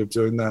capability of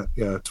doing that.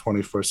 Yeah,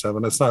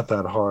 24/7. It's not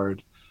that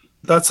hard.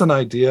 That's an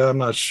idea. I'm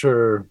not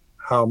sure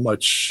how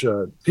much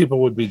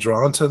people would be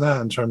drawn to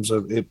that in terms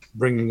of it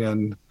bringing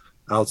in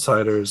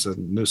outsiders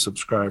and new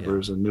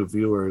subscribers and new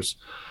viewers.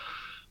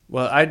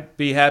 Well, I'd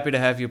be happy to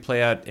have you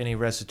play out any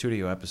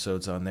Restitutio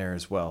episodes on there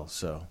as well.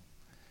 So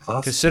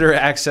awesome. Consider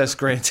access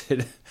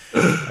granted.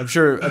 I'm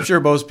sure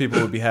most people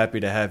would be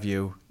happy to have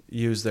you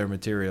use their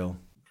material.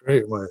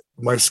 Great.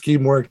 My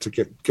scheme worked to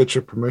get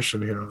your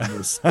permission here on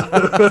this.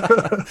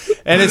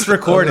 And it's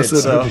recorded,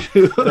 so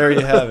there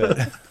you have it.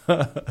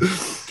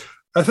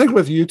 I think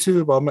with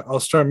YouTube, I'll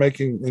start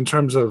making, in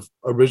terms of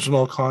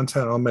original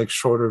content, I'll make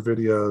shorter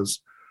videos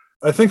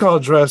I think I'll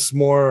address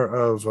more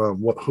of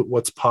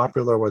what's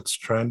popular, what's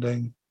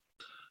trending.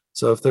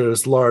 So if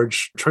there's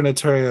large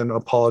Trinitarian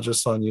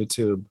apologists on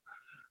YouTube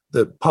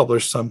that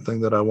publish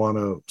something that I want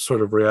to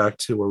sort of react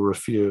to or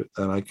refute,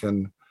 then I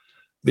can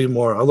be a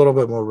little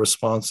bit more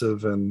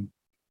responsive and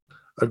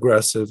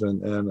aggressive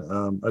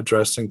and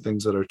addressing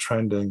things that are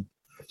trending.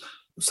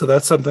 So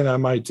that's something I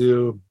might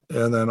do.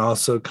 And then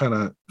also kind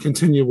of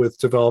continue with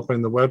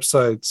developing the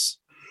websites.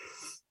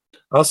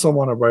 I also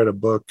want to write a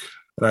book,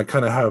 and I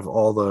kind of have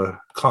all the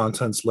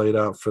contents laid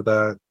out for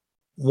that.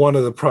 One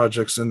of the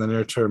projects in the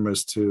near term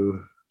is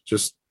to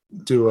just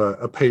do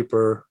a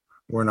paper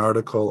or an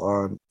article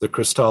on the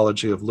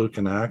Christology of Luke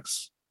and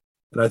Acts.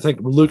 And I think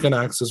Luke and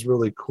Acts is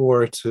really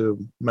core to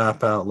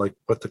map out like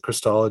what the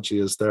Christology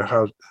is there,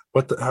 how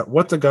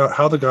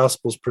the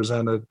gospel is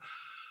presented,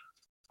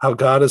 how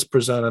God is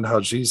presented, how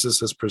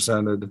Jesus is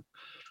presented,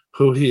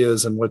 who he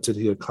is, and what did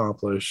he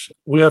accomplish.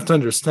 We have to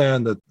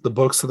understand that the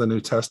books of the New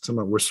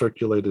Testament were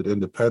circulated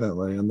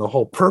independently, and the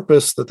whole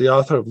purpose that the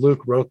author of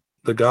Luke wrote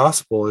the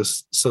gospel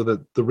is so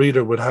that the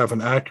reader would have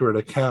an accurate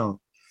account.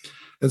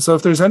 And so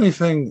if there's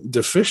anything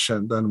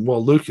deficient, then,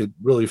 well, Luke had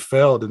really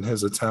failed in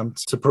his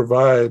attempt to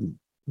provide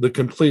the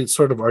complete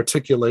sort of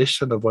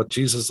articulation of what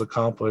Jesus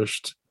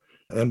accomplished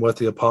and what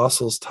the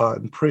apostles taught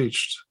and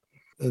preached.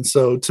 And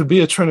so to be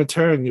a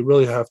Trinitarian, you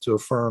really have to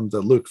affirm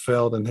that Luke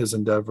failed in his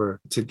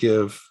endeavor to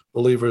give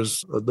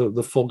believers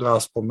the full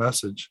gospel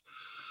message.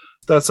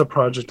 That's a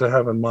project I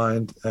have in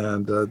mind.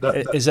 And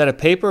is that a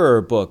paper or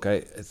a book?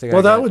 I think.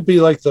 Well, that would be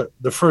like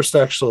the first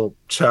actual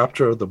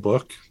chapter of the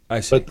book. I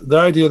see. But the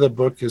idea of the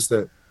book is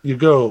that you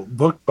go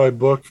book by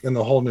book in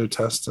the whole New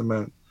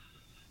Testament.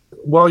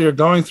 While you're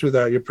going through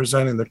that, you're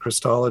presenting the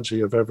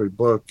Christology of every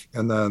book.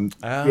 And then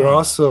you're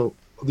also,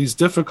 these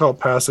difficult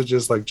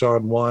passages like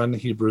John 1,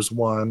 Hebrews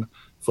 1,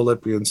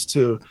 Philippians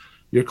 2,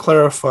 you're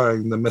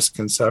clarifying the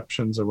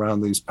misconceptions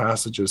around these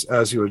passages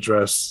as you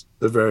address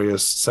the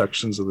various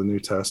sections of the New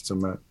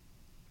Testament.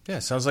 Yeah,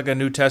 sounds like a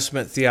New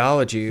Testament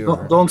theology.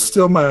 Don't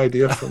steal my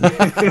idea from me.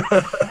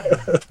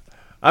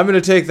 I'm going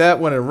to take that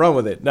one and run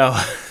with it. No.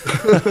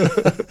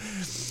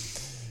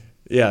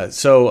 Yeah,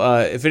 so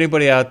if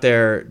anybody out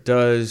there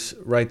does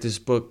write this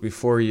book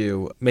before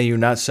you, may you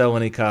not sell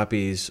any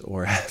copies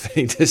or have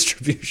any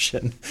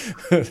distribution.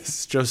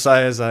 It's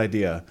Josiah's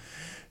idea.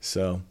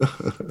 So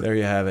there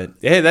you have it.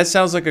 Hey, that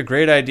sounds like a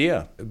great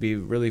idea. It'd be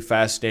really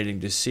fascinating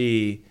to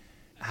see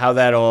how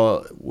that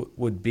all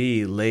would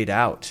be laid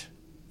out,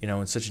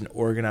 in such an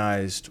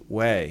organized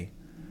way.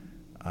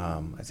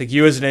 I think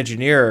you as an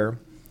engineer,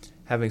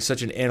 having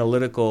such an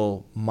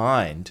analytical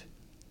mind,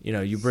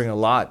 you bring a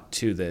lot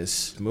to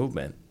this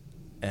movement,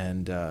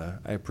 and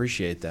I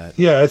appreciate that.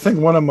 Yeah, I think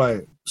one of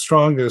my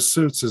strongest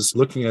suits is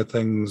looking at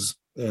things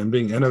and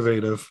being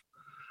innovative,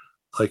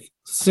 like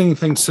seeing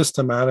things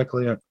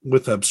systematically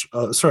with a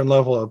certain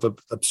level of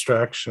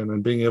abstraction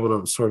and being able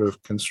to sort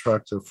of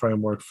construct a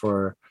framework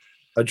for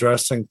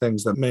addressing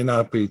things that may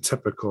not be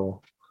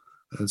typical.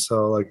 And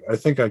so, I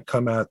think I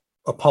come at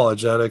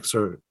apologetics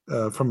or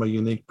from a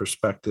unique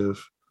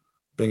perspective,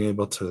 being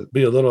able to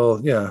be a little,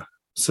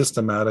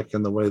 systematic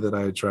in the way that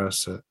I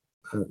address it.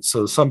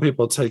 So some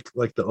people take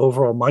the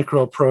overall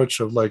micro approach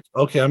of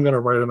okay, I'm going to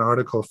write an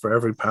article for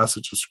every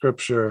passage of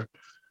scripture.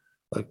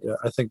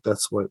 I think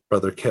that's what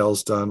Brother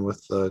Kale's done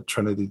with the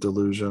Trinity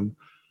Delusion.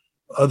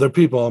 Other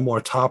people, a more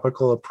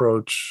topical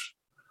approach.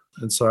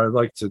 And so I'd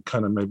like to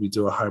kind of maybe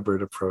do a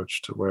hybrid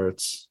approach to where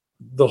it's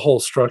the whole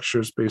structure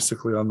is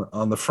basically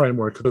on the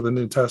framework of the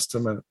New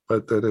Testament,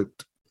 but that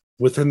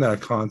within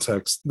that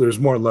context, there's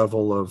more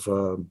level of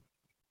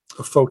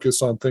a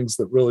focus on things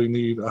that really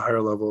need a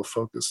higher level of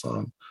focus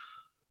on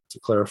to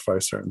clarify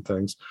certain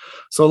things.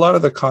 So a lot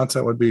of the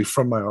content would be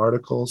from my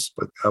articles,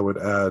 but I would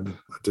add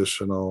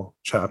additional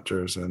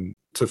chapters and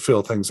to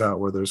fill things out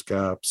where there's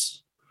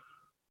gaps.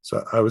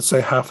 So I would say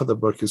half of the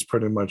book is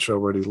pretty much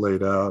already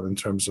laid out in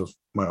terms of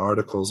my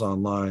articles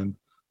online,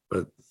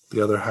 but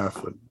the other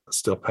half would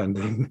still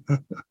pending.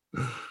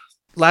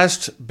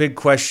 Last big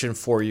question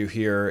for you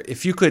here.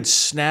 If you could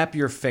snap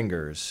your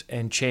fingers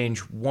and change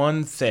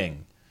one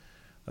thing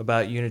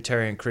about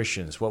Unitarian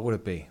Christians, what would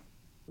it be?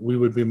 We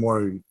would be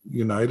more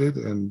united,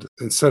 and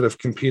instead of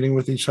competing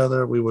with each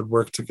other, we would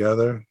work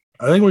together.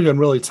 I think we can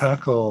really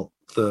tackle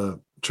the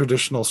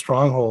traditional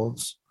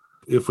strongholds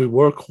if we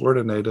were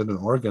coordinated and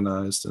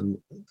organized and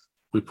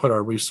we put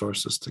our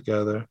resources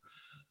together.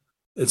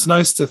 It's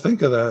nice to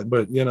think of that,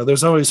 but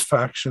there's always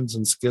factions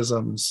and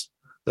schisms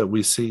that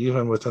we see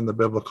even within the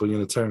biblical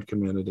Unitarian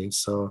community.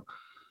 So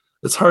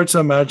it's hard to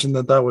imagine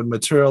that would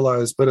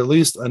materialize, but at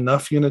least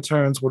enough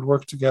Unitarians would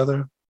work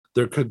together.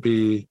 There could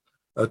be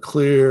a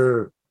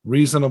clear,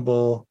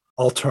 reasonable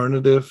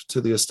alternative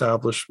to the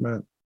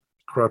establishment,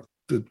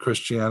 corrupted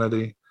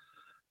Christianity,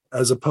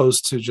 as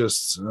opposed to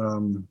just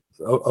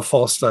a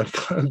false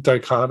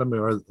dichotomy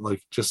or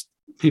just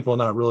people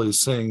not really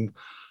seeing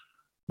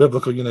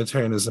biblical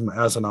Unitarianism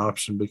as an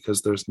option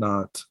because it's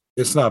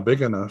not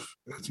big enough.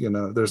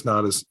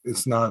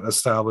 It's not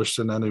established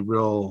in any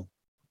real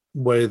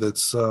way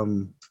that's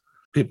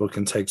people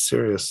can take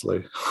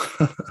seriously.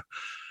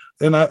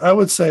 And I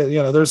would say,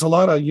 there's a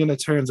lot of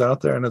Unitarians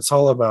out there and it's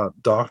all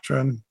about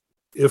doctrine.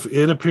 If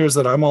it appears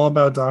that I'm all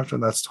about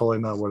doctrine, that's totally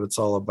not what it's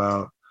all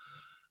about.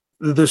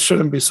 This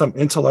shouldn't be some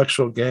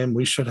intellectual game.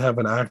 We should have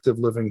an active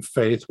living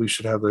faith. We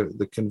should have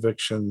the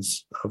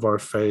convictions of our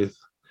faith.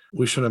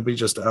 We shouldn't be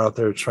just out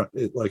there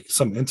like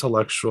some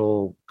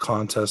intellectual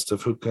contest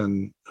of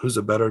who's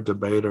a better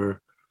debater,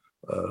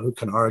 who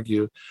can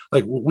argue.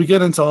 Like we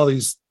get into all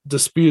these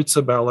disputes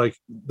about like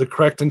the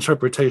correct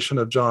interpretation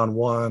of John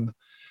 1,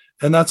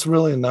 and that's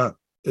really not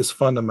as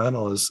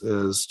fundamental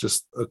as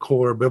just a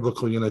core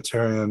biblical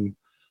Unitarian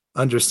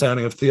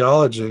understanding of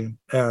theology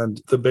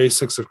and the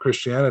basics of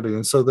Christianity.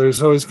 And so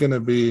there's always going to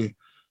be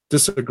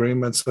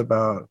disagreements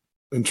about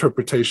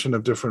interpretation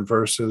of different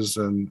verses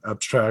and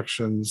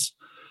abstractions.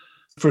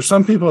 For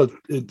some people,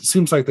 it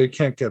seems like they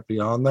can't get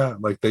beyond that.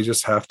 Like they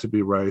just have to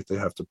be right. They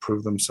have to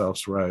prove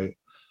themselves right.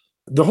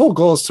 The whole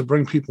goal is to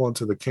bring people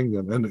into the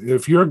kingdom. And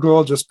if your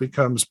goal just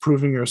becomes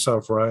proving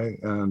yourself right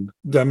and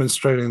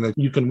demonstrating that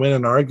you can win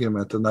an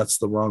argument, then that's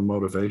the wrong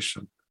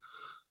motivation.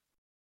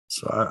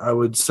 So I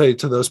would say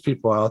to those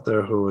people out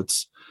there who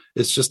it's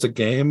just a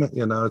game,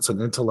 it's an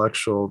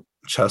intellectual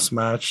chess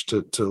match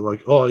to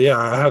like, oh yeah,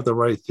 I have the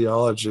right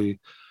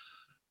theology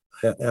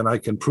and I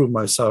can prove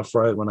myself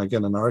right when I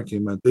get an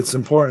argument. It's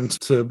important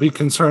to be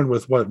concerned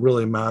with what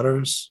really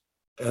matters,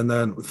 and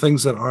then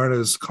things that aren't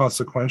as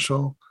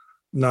consequential,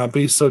 not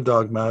be so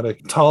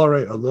dogmatic,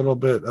 tolerate a little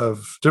bit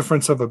of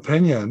difference of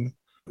opinion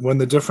when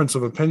the difference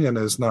of opinion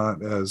is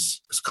not as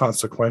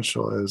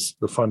consequential as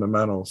the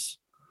fundamentals.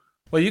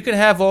 Well, you can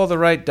have all the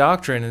right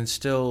doctrine and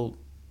still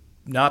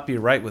not be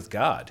right with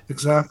God.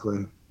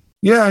 Exactly.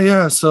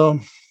 Yeah. So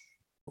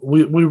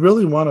we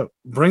really want to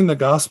bring the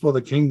gospel of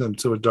the kingdom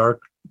to a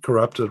dark,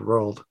 corrupted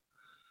world.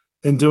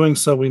 In doing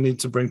so, we need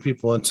to bring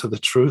people into the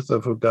truth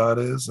of who God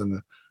is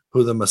and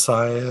who the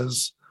Messiah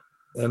is.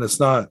 And it's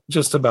not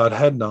just about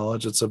head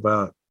knowledge, it's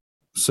about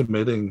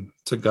submitting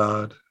to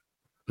God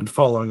and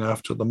following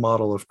after the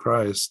model of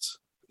Christ.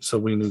 So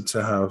we need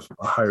to have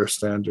a higher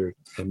standard.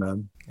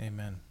 Amen.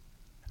 Amen.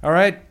 All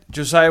right,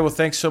 Josiah, well,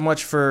 thanks so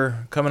much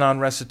for coming on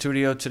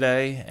Restitutio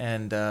today,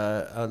 and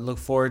I look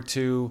forward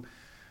to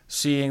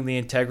seeing the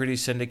Integrity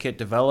Syndicate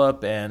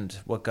develop and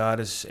what God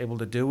is able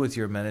to do with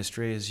your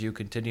ministry as you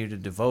continue to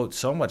devote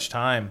so much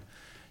time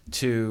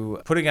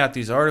to putting out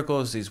these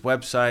articles, these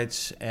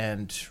websites,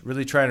 and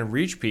really trying to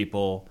reach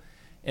people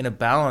in a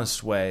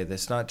balanced way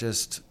that's not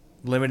just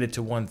limited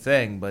to one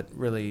thing, but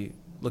really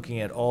looking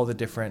at all the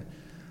different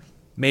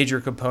major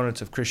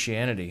components of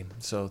Christianity.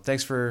 So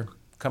thanks for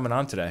coming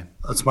on today.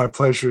 It's my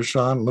pleasure,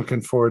 Sean.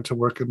 Looking forward to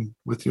working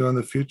with you in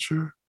the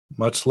future.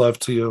 Much love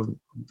to you.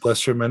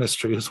 Bless your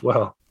ministry as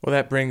well. Well,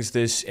 that brings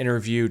this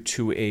interview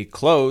to a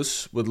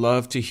close. Would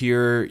love to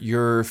hear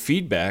your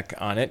feedback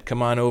on it.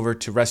 Come on over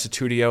to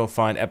Restitutio,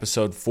 find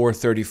episode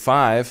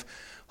 435,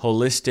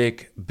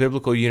 Holistic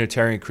Biblical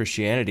Unitarian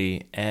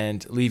Christianity,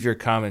 and leave your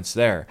comments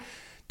there.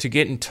 To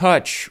get in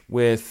touch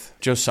with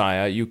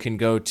Josiah, you can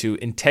go to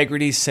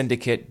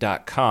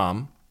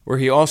integritysyndicate.com, where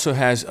he also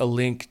has a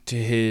link to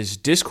his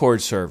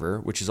Discord server,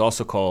 which is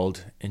also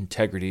called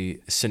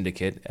Integrity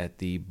Syndicate, at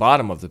the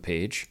bottom of the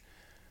page.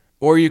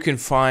 Or you can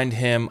find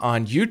him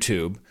on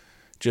YouTube.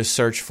 Just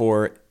search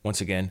for, once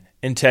again,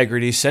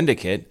 Integrity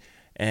Syndicate,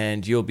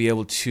 and you'll be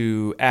able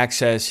to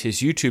access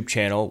his YouTube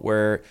channel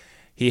where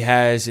he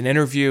has an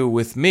interview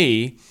with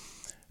me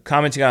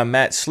commenting on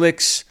Matt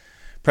Slick's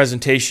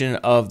presentation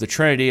of the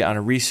Trinity on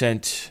a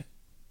recent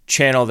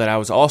channel that I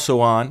was also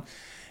on,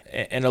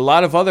 and a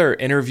lot of other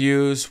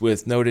interviews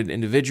with noted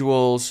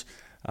individuals.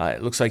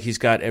 It looks like he's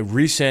got a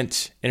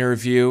recent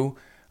interview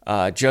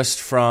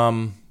just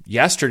from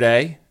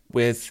yesterday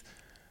with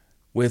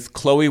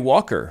Chloe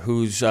Walker,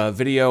 whose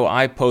video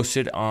I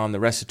posted on the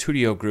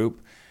Restitutio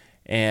group.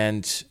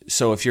 And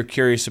so if you're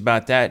curious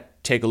about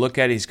that, take a look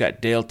at it. He's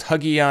got Dale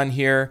Tuggy on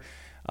here.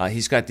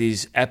 He's got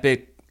these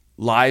epic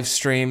live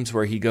streams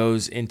where he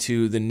goes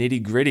into the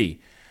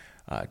nitty-gritty.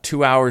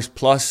 2 hours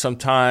plus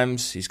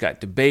sometimes. He's got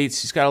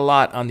debates. He's got a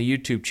lot on the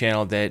YouTube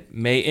channel that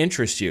may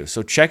interest you.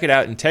 So check it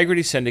out,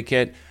 Integrity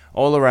Syndicate,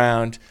 all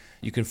around.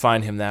 You can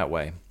find him that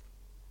way.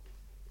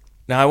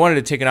 Now, I wanted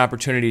to take an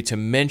opportunity to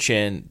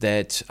mention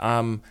that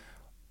I'm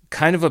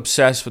kind of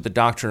obsessed with the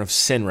doctrine of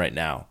sin right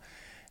now.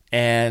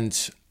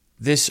 And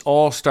this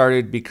all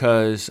started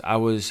because I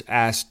was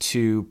asked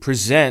to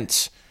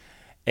present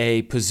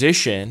a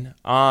position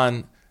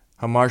on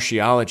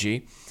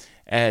hamartiology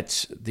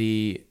at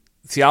the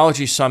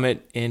Theology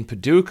Summit in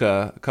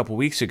Paducah a couple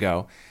weeks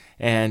ago,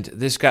 and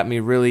this got me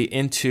really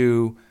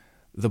into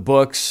the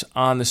books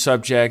on the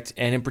subject,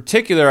 and in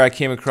particular I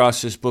came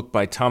across this book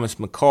by Thomas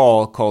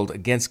McCall called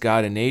Against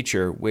God and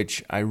Nature,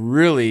 which I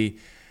really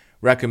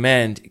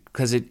recommend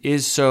because it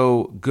is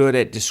so good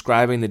at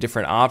describing the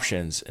different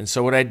options. And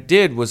so what I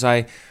did was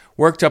I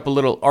worked up a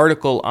little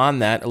article on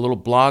that, a little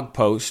blog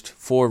post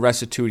for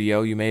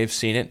Restitutio. You may have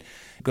seen it.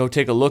 Go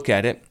take a look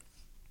at it.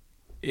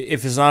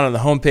 If it's not on the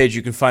homepage,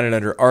 you can find it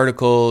under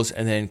articles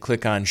and then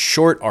click on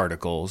short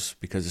articles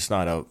because it's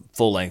not a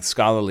full-length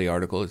scholarly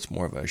article. It's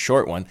more of a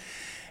short one.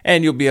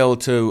 and you'll be able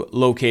to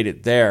locate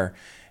it there.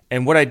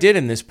 And what I did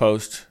in this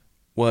post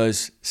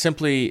was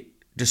simply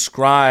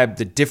describe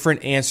the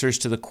different answers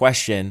to the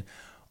question,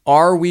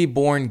 are we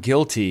born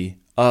guilty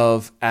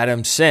of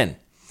Adam's sin?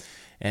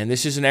 And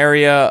this is an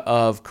area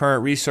of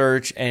current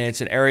research, and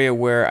it's an area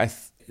where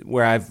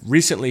I've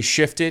recently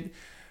shifted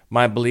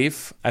my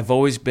belief. I've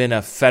always been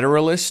a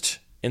federalist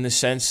in the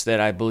sense that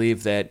I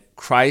believe that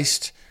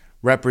Christ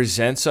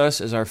represents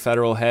us as our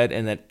federal head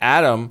and that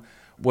Adam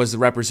was the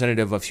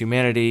representative of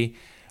humanity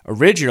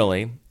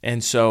originally.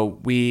 And so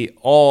we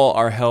all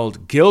are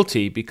held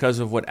guilty because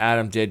of what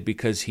Adam did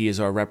because he is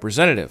our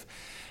representative.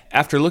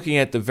 After looking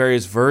at the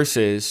various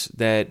verses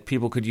that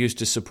people could use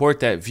to support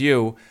that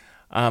view,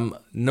 I'm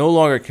no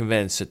longer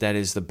convinced that that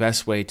is the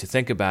best way to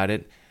think about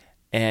it.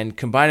 And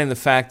combining the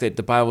fact that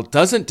the Bible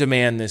doesn't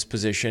demand this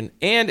position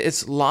and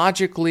it's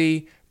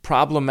logically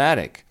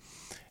problematic,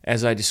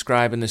 as I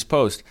describe in this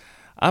post,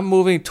 I'm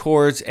moving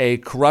towards a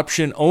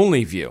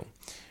corruption-only view,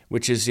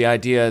 which is the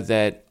idea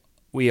that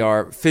we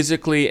are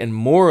physically and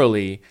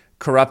morally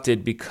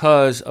corrupted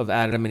because of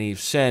Adam and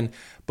Eve's sin,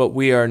 but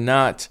we are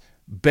not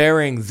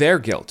bearing their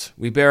guilt.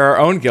 We bear our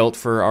own guilt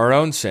for our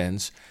own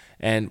sins,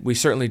 and we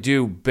certainly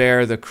do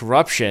bear the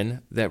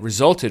corruption that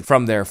resulted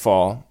from their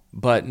fall,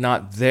 but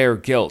not their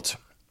guilt.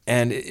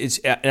 And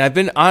I've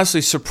been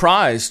honestly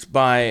surprised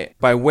by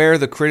where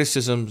the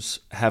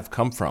criticisms have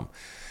come from.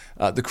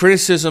 The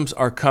criticisms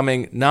are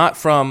coming not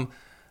from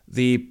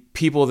the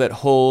people that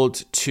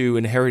hold to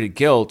inherited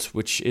guilt,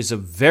 which is a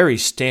very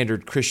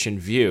standard Christian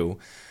view,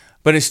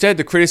 but instead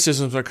the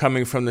criticisms are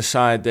coming from the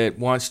side that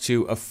wants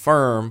to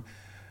affirm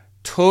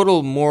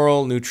total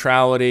moral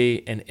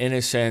neutrality and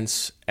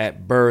innocence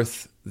at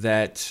birth,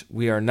 that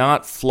we are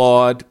not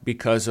flawed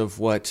because of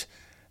what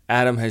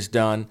Adam has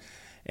done.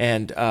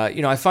 And,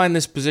 I find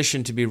this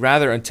position to be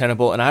rather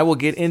untenable, and I will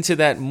get into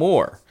that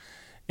more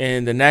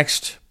in the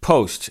next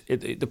post.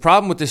 The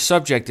problem with this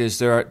subject is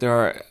there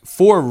are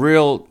four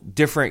real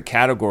different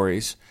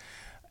categories.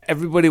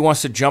 Everybody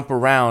wants to jump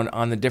around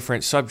on the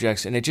different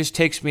subjects, and it's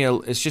just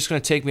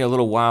going to take me a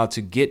little while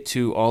to get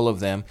to all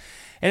of them.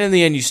 And in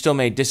the end, you still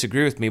may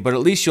disagree with me, but at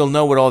least you'll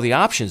know what all the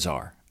options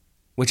are,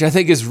 which I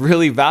think is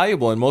really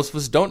valuable. And most of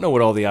us don't know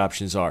what all the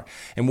options are.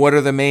 And what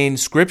are the main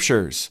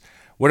scriptures?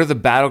 What are the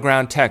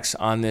battleground texts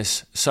on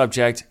this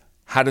subject?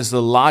 How does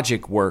the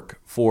logic work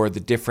for the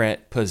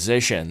different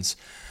positions?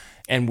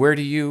 And where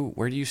do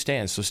you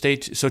stand? So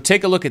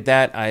take a look at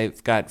that.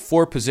 I've got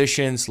four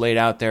positions laid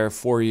out there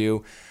for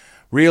you: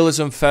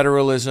 realism,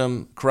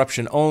 federalism,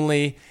 corruption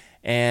only,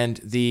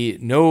 and the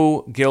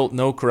no guilt,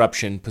 no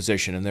corruption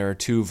position. And there are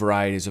two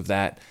varieties of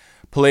that: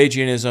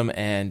 Pelagianism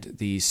and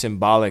the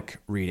symbolic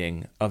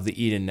reading of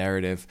the Eden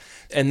narrative.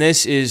 And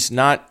this is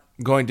not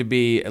going to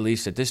be, at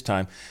least at this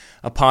time,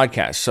 a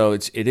podcast. So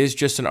it is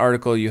just an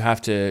article. You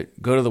have to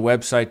go to the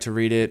website to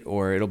read it,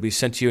 or it'll be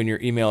sent to you in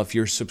your email if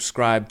you're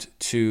subscribed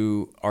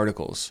to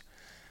articles.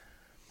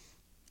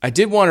 I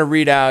did want to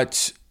read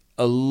out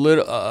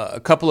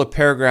a couple of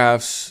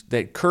paragraphs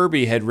that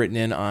Kirby had written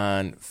in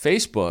on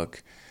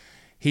Facebook.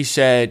 He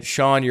said,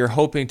 "Sean, you're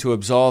hoping to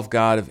absolve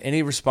God of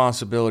any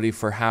responsibility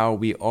for how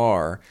we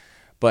are,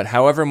 but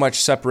however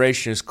much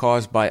separation is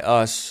caused by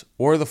us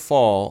or the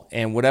fall,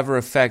 and whatever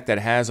effect that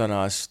has on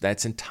us,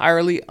 that's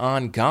entirely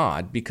on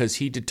God because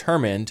he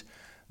determined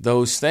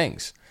those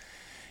things.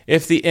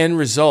 If the end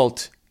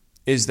result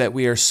is that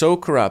we are so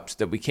corrupt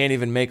that we can't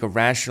even make a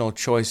rational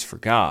choice for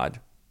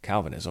God,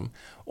 Calvinism,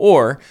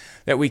 or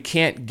that we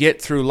can't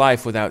get through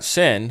life without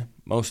sin,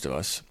 most of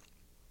us,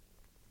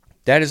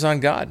 that is on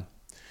God.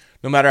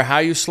 No matter how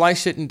you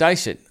slice it and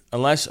dice it,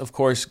 unless, of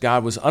course,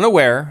 God was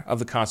unaware of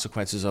the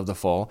consequences of the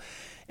fall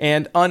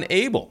and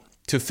unable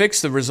to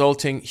fix the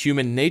resulting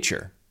human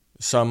nature,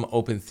 some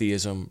open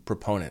theism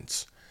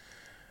proponents."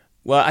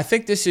 Well, I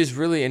think this is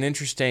really an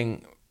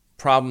interesting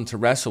problem to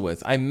wrestle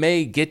with. I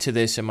may get to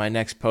this in my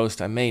next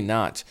post, I may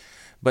not,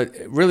 but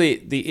really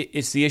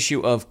it's the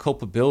issue of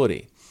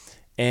culpability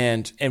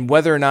and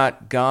whether or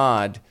not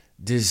God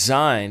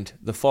designed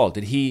the fall.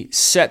 Did he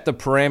set the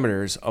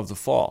parameters of the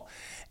fall?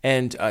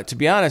 And to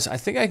be honest, I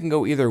think I can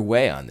go either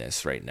way on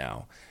this right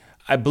now.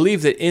 I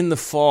believe that in the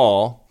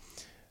fall,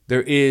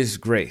 there is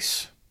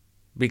grace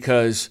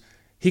because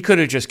he could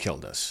have just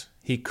killed us.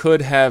 He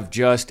could have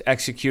just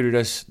executed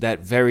us that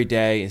very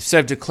day. Instead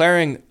of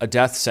declaring a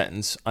death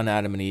sentence on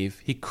Adam and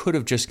Eve, he could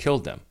have just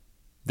killed them.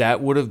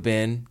 That would have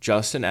been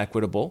just and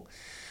equitable.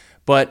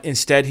 But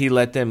instead, he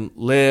let them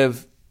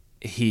live.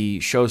 He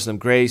shows them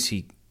grace.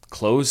 He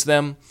clothes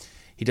them.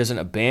 He doesn't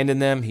abandon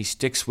them. He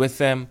sticks with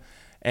them.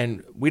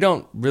 And we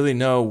don't really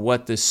know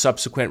what the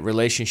subsequent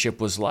relationship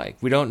was like.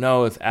 We don't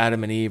know if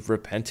Adam and Eve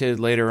repented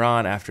later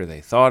on after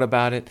they thought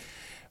about it.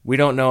 We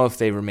don't know if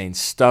they remained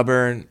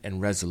stubborn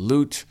and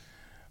resolute.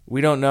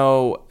 We don't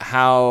know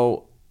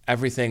how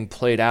everything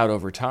played out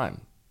over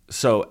time.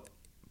 So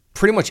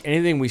pretty much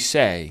anything we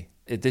say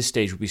at this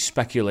stage would be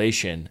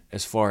speculation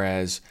as far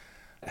as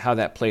how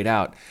that played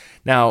out.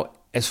 Now,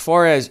 as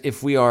far as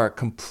if we are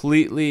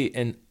completely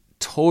and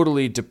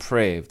totally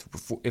depraved,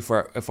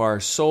 if our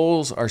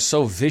souls are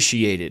so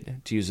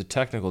vitiated, to use a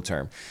technical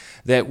term,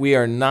 that we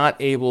are not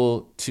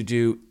able to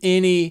do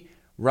any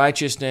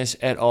righteousness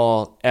at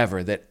all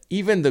ever, that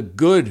even the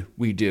good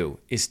we do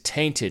is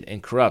tainted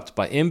and corrupt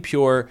by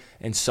impure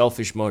and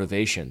selfish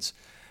motivations,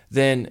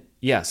 then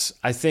yes,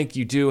 I think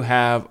you do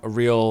have a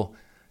real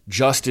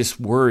justice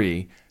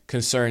worry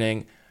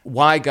concerning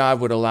why God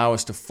would allow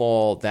us to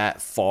fall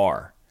that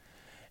far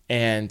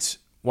and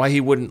why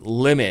he wouldn't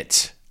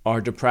limit our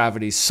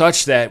depravity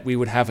such that we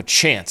would have a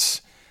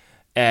chance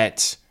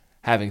at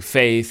having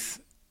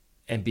faith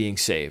and being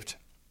saved.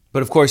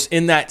 But of course,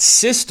 in that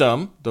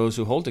system, those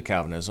who hold to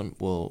Calvinism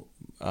will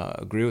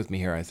agree with me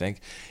here, I think.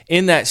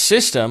 In that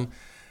system,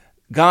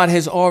 God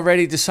has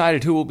already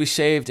decided who will be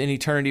saved in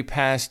eternity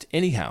past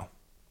anyhow.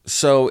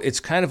 So it's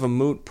kind of a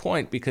moot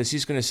point because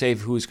he's going to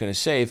save who he's going to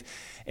save.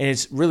 And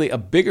it's really a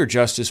bigger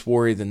justice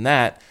worry than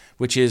that,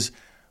 which is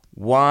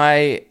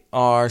why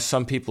are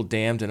some people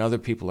damned and other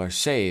people are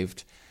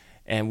saved?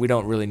 And we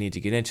don't really need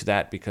to get into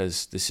that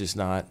because this is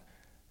not,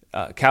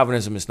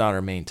 Calvinism is not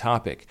our main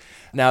topic.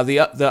 Now, the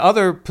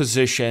other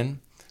position,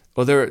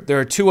 well, there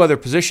are two other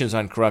positions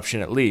on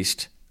corruption at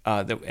least,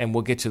 and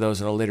we'll get to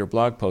those in a later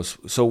blog post.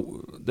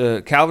 So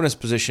the Calvinist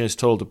position is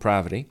total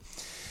depravity.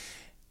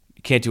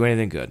 You can't do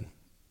anything good.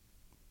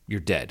 You're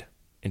dead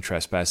in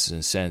trespasses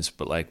and sins,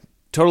 but like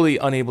totally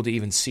unable to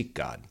even seek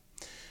God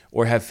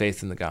or have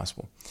faith in the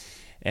gospel.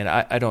 And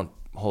I don't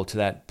hold to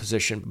that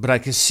position, but I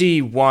can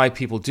see why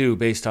people do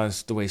based on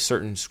the way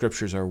certain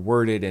scriptures are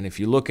worded. And if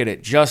you look at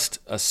it just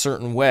a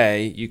certain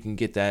way, you can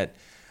get that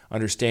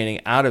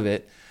understanding out of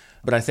it.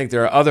 But I think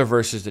there are other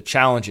verses that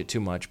challenge it too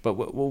much, but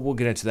we'll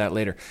get into that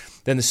later.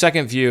 Then the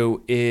second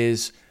view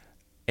is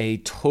a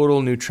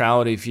total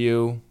neutrality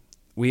view.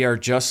 We are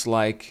just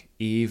like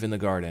Eve in the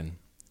garden,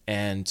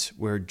 and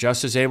we're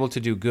just as able to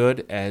do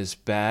good as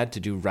bad, to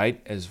do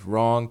right as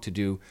wrong, to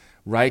do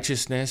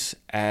righteousness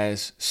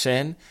as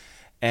sin,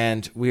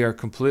 and we are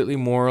completely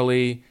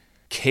morally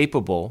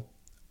capable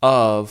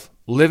of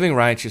living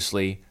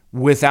righteously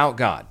without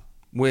God,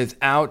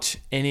 without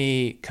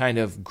any kind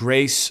of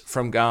grace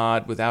from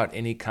God, without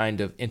any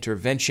kind of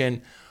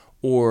intervention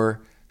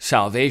or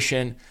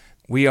salvation.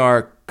 We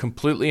are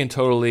completely and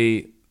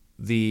totally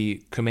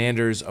the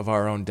commanders of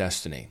our own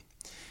destiny.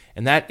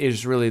 And that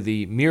is really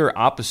the mirror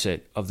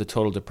opposite of the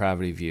total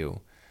depravity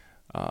view,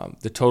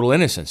 the total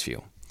innocence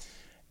view.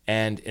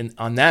 And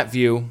on that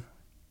view,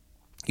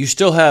 you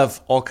still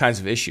have all kinds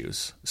of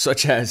issues,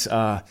 such as,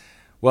 yeah,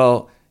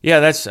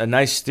 that's a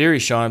nice theory,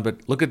 Sean,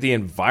 but look at the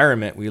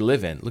environment we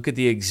live in. Look at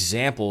the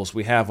examples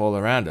we have all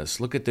around us.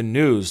 Look at the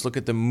news. Look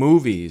at the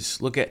movies.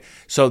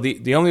 So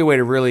the only way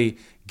to really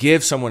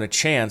give someone a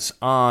chance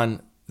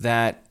on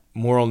that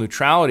moral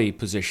neutrality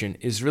position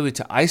is really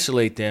to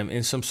isolate them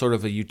in some sort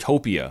of a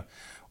utopia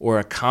or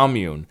a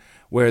commune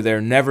where they're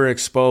never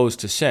exposed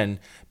to sin,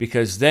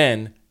 because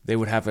then they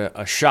would have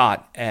a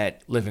shot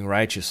at living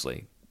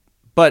righteously.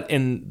 But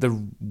in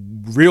the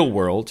real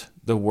world,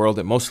 the world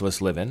that most of us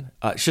live in,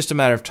 it's just a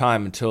matter of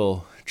time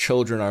until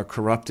children are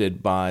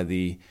corrupted by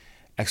the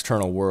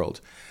external world.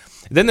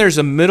 Then there's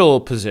a middle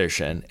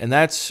position, and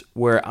that's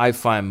where I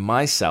find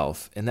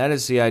myself, and that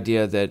is the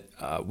idea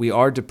that we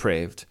are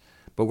depraved,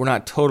 but we're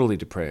not totally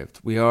depraved.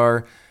 We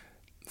are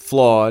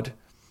flawed,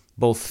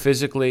 both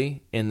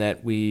physically, in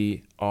that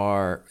we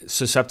are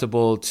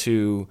susceptible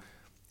to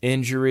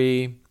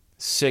injury,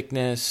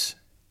 sickness,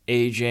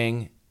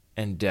 aging,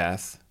 and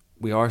death.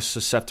 We are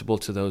susceptible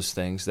to those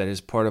things. That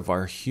is part of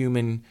our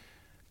human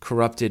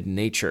corrupted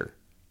nature.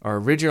 Our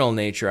original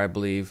nature, I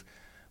believe,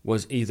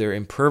 was either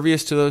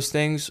impervious to those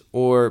things,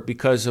 or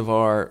because of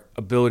our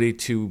ability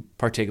to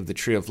partake of the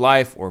tree of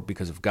life, or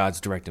because of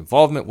God's direct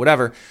involvement,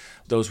 whatever,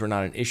 those were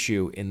not an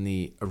issue in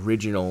the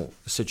original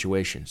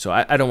situation. So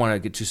I don't want to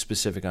get too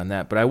specific on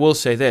that, but I will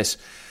say this,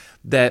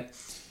 that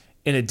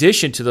in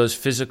addition to those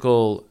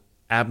physical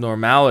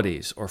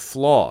abnormalities or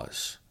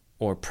flaws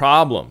or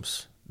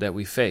problems that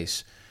we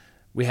face,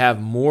 we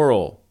have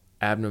moral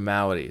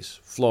abnormalities,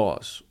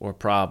 flaws, or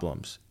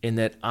problems, in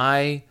that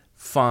I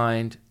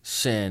find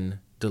sin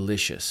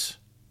delicious.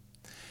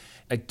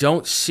 I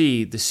don't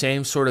see the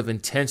same sort of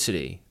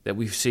intensity that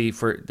we see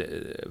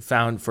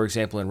found, for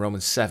example, in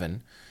Romans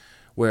 7,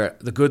 where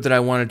the good that I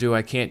want to do,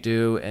 I can't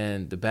do,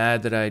 and the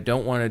bad that I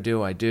don't want to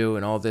do, I do,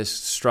 and all this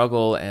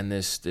struggle and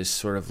this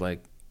sort of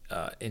like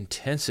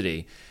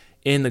intensity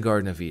in the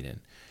Garden of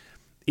Eden.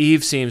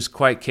 Eve seems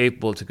quite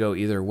capable to go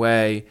either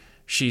way.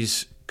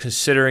 She's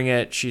considering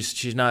it.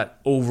 She's not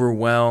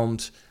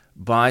overwhelmed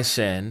by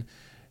sin.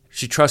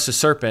 She trusts the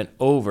serpent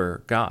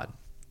over God.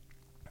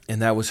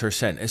 And that was her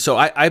sin. And so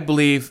I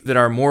believe that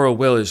our moral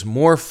will is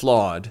more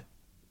flawed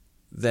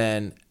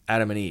than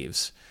Adam and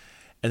Eve's.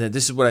 And that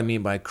this is what I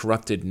mean by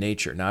corrupted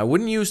nature. Now, I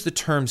wouldn't use the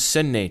term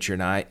sin nature.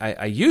 Now,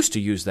 I used to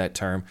use that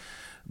term,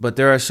 but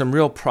there are some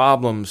real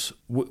problems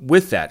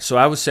with that. So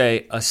I would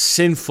say a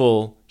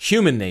sinful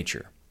human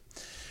nature.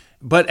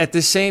 But at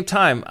the same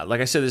time,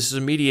 like I said, this is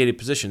a mediated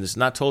position. This is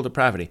not total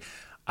depravity.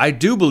 I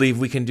do believe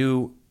we can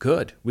do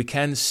good. We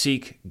can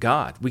seek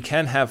God. We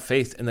can have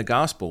faith in the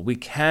gospel. We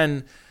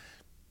can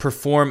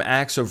perform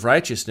acts of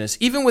righteousness,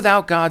 even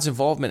without God's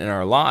involvement in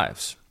our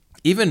lives,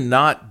 even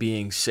not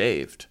being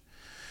saved.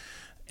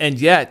 And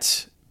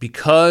yet,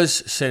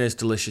 because sin is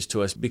delicious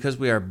to us, because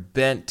we are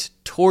bent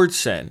towards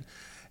sin,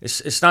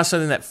 it's not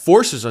something that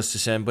forces us to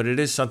sin, but it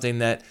is something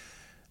that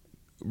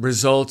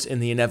results in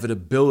the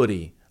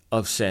inevitability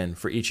of sin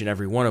for each and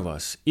every one of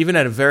us, even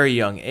at a very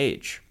young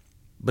age.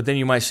 But then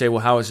you might say,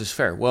 well, how is this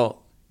fair?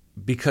 Well,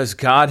 because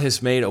God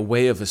has made a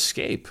way of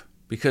escape,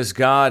 because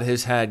God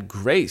has had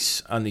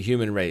grace on the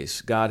human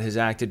race. God has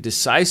acted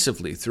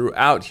decisively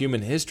throughout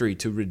human history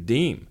to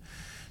redeem,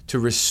 to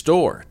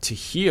restore, to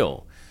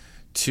heal,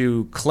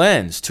 to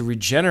cleanse, to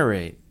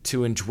regenerate,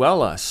 to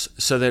indwell us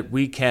so that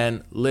we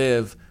can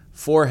live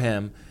for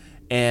Him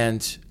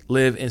and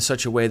live in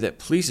such a way that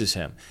pleases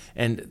Him.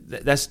 And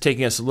that's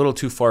taking us a little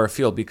too far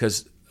afield,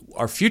 because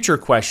our future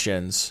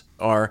questions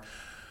are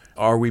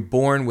we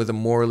born with a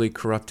morally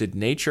corrupted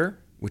nature,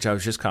 which I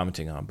was just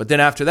commenting on? But then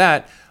after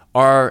that,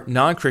 are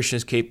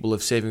non-Christians capable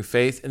of saving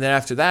faith? And then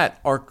after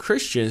that, are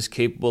Christians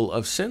capable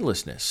of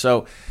sinlessness?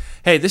 So,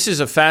 hey, this is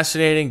a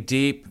fascinating,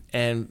 deep,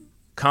 and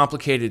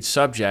complicated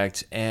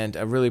subject, and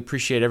I really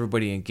appreciate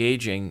everybody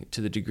engaging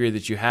to the degree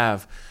that you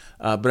have.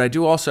 But I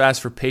do also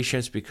ask for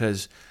patience,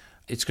 because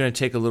it's going to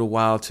take a little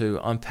while to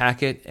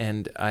unpack it,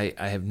 and I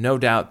have no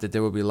doubt that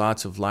there will be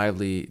lots of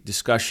lively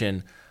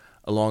discussion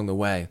along the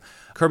way.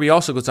 Kirby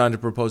also goes on to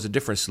propose a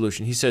different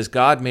solution. He says,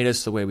 God made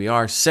us the way we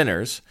are,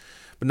 sinners,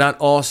 but not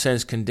all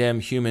sins condemn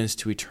humans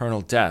to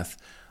eternal death,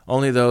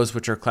 only those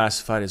which are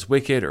classified as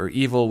wicked or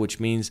evil, which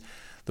means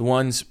the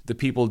ones the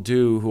people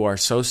do who are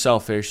so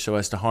selfish so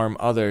as to harm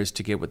others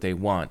to get what they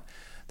want.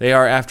 They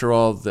are, after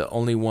all, the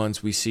only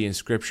ones we see in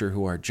Scripture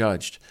who are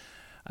judged.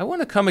 I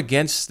want to come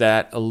against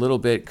that a little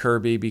bit,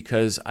 Kirby,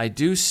 because I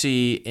do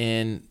see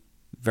in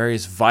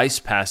various vice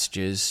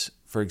passages,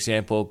 for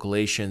example,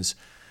 Galatians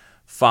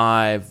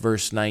 5,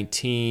 verse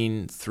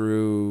 19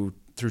 through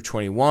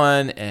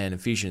 21, and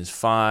Ephesians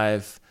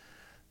 5,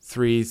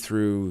 3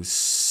 through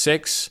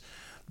 6,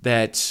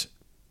 that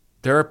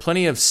there are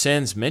plenty of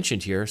sins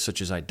mentioned here,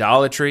 such as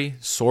idolatry,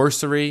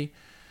 sorcery,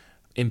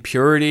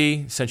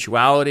 impurity,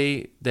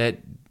 sensuality, that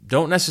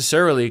don't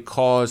necessarily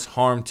cause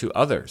harm to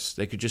others.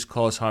 They could just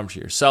cause harm to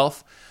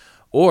yourself,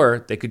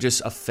 or they could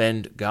just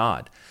offend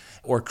God,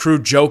 or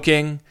crude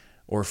joking,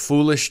 or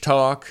foolish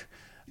talk.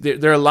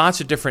 There are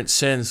lots of different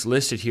sins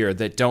listed here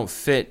that don't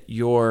fit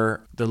the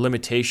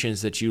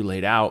limitations that you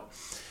laid out.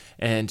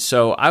 And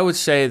so I would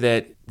say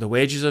that the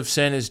wages of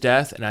sin is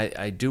death, and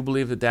I do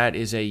believe that that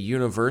is a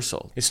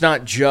universal. It's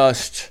not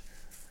just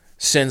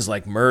sins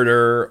like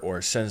murder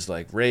or sins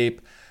like rape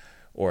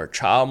or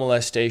child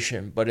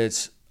molestation, but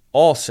it's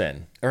all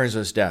sin earns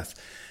us death.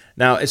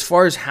 Now, as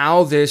far as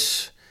how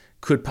this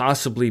could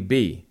possibly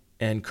be,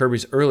 and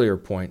Kirby's earlier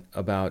point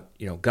about,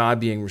 God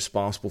being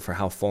responsible for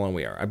how fallen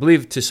we are. I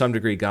believe to some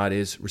degree God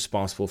is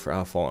responsible for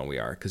how fallen we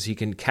are, because He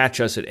can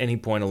catch us at any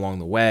point along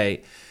the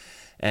way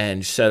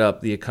and set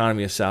up the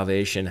economy of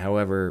salvation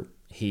however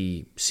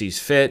He sees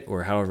fit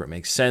or however it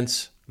makes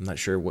sense. I'm not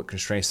sure what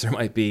constraints there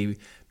might be,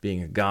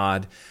 being a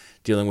God,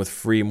 dealing with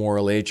free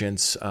moral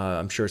agents.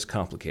 I'm sure it's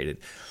complicated.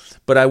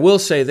 But I will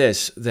say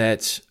this,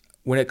 that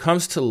when it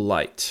comes to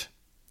light,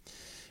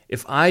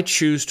 if I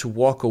choose to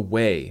walk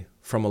away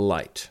from a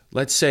light,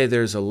 let's say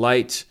there's a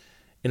light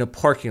in a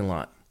parking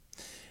lot,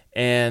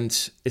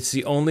 and it's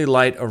the only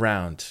light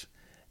around,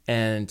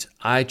 and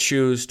I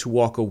choose to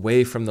walk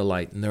away from the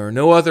light, and there are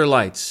no other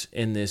lights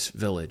in this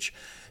village.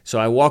 So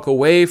I walk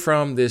away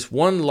from this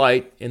one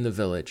light in the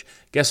village.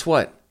 Guess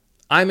what?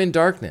 I'm in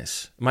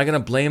darkness. Am I going to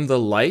blame the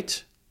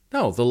light?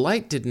 No, the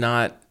light did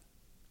not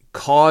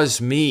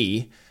cause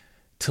me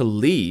to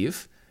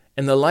leave,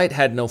 and the light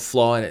had no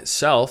flaw in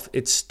itself.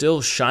 It's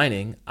still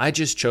shining. I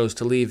just chose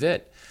to leave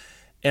it.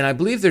 And I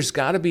believe there's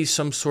got to be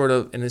some sort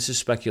of, and this is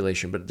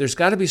speculation, but there's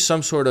got to be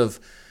some sort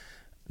of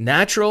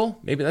natural,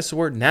 maybe that's the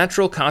word,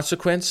 natural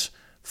consequence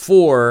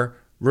for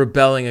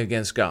rebelling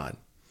against God.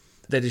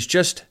 That is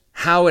just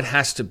how it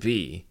has to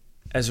be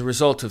as a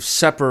result of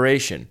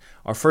separation.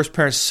 Our first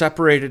parents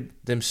separated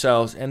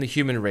themselves and the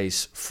human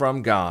race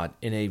from God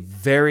in a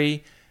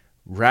very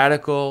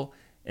radical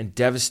and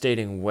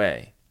devastating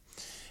way.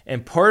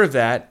 And part of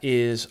that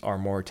is our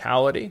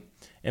mortality,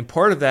 and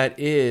part of that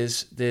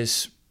is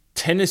this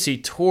tendency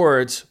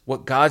towards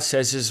what God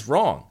says is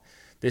wrong,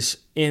 this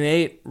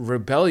innate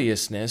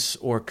rebelliousness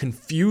or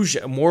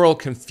confusion, moral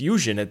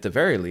confusion at the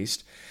very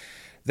least,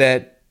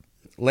 that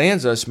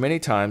lands us many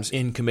times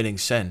in committing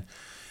sin.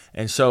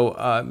 And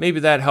so maybe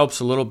that helps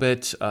a little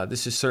bit.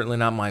 This is certainly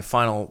not my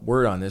final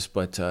word on this,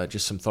 but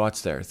just some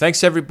thoughts there.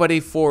 Thanks,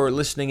 everybody, for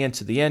listening in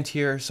to the end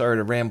here. Sorry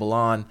to ramble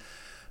on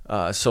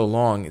so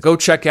long. Go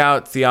check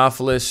out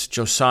Theophilus,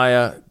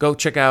 Josiah. Go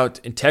check out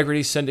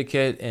Integrity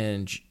Syndicate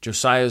and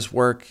Josiah's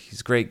work.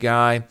 He's a great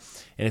guy.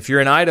 And if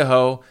you're in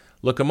Idaho,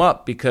 look him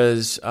up,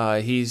 because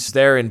he's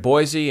there in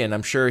Boise, and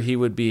I'm sure he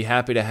would be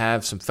happy to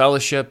have some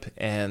fellowship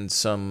and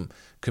some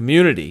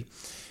community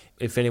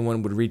if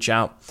anyone would reach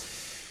out.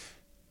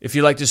 If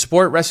you'd like to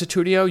support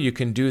Restitutio, you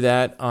can do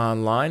that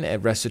online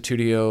at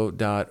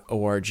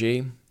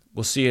restitutio.org.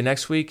 We'll see you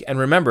next week. And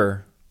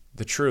remember,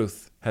 the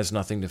truth has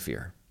nothing to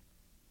fear.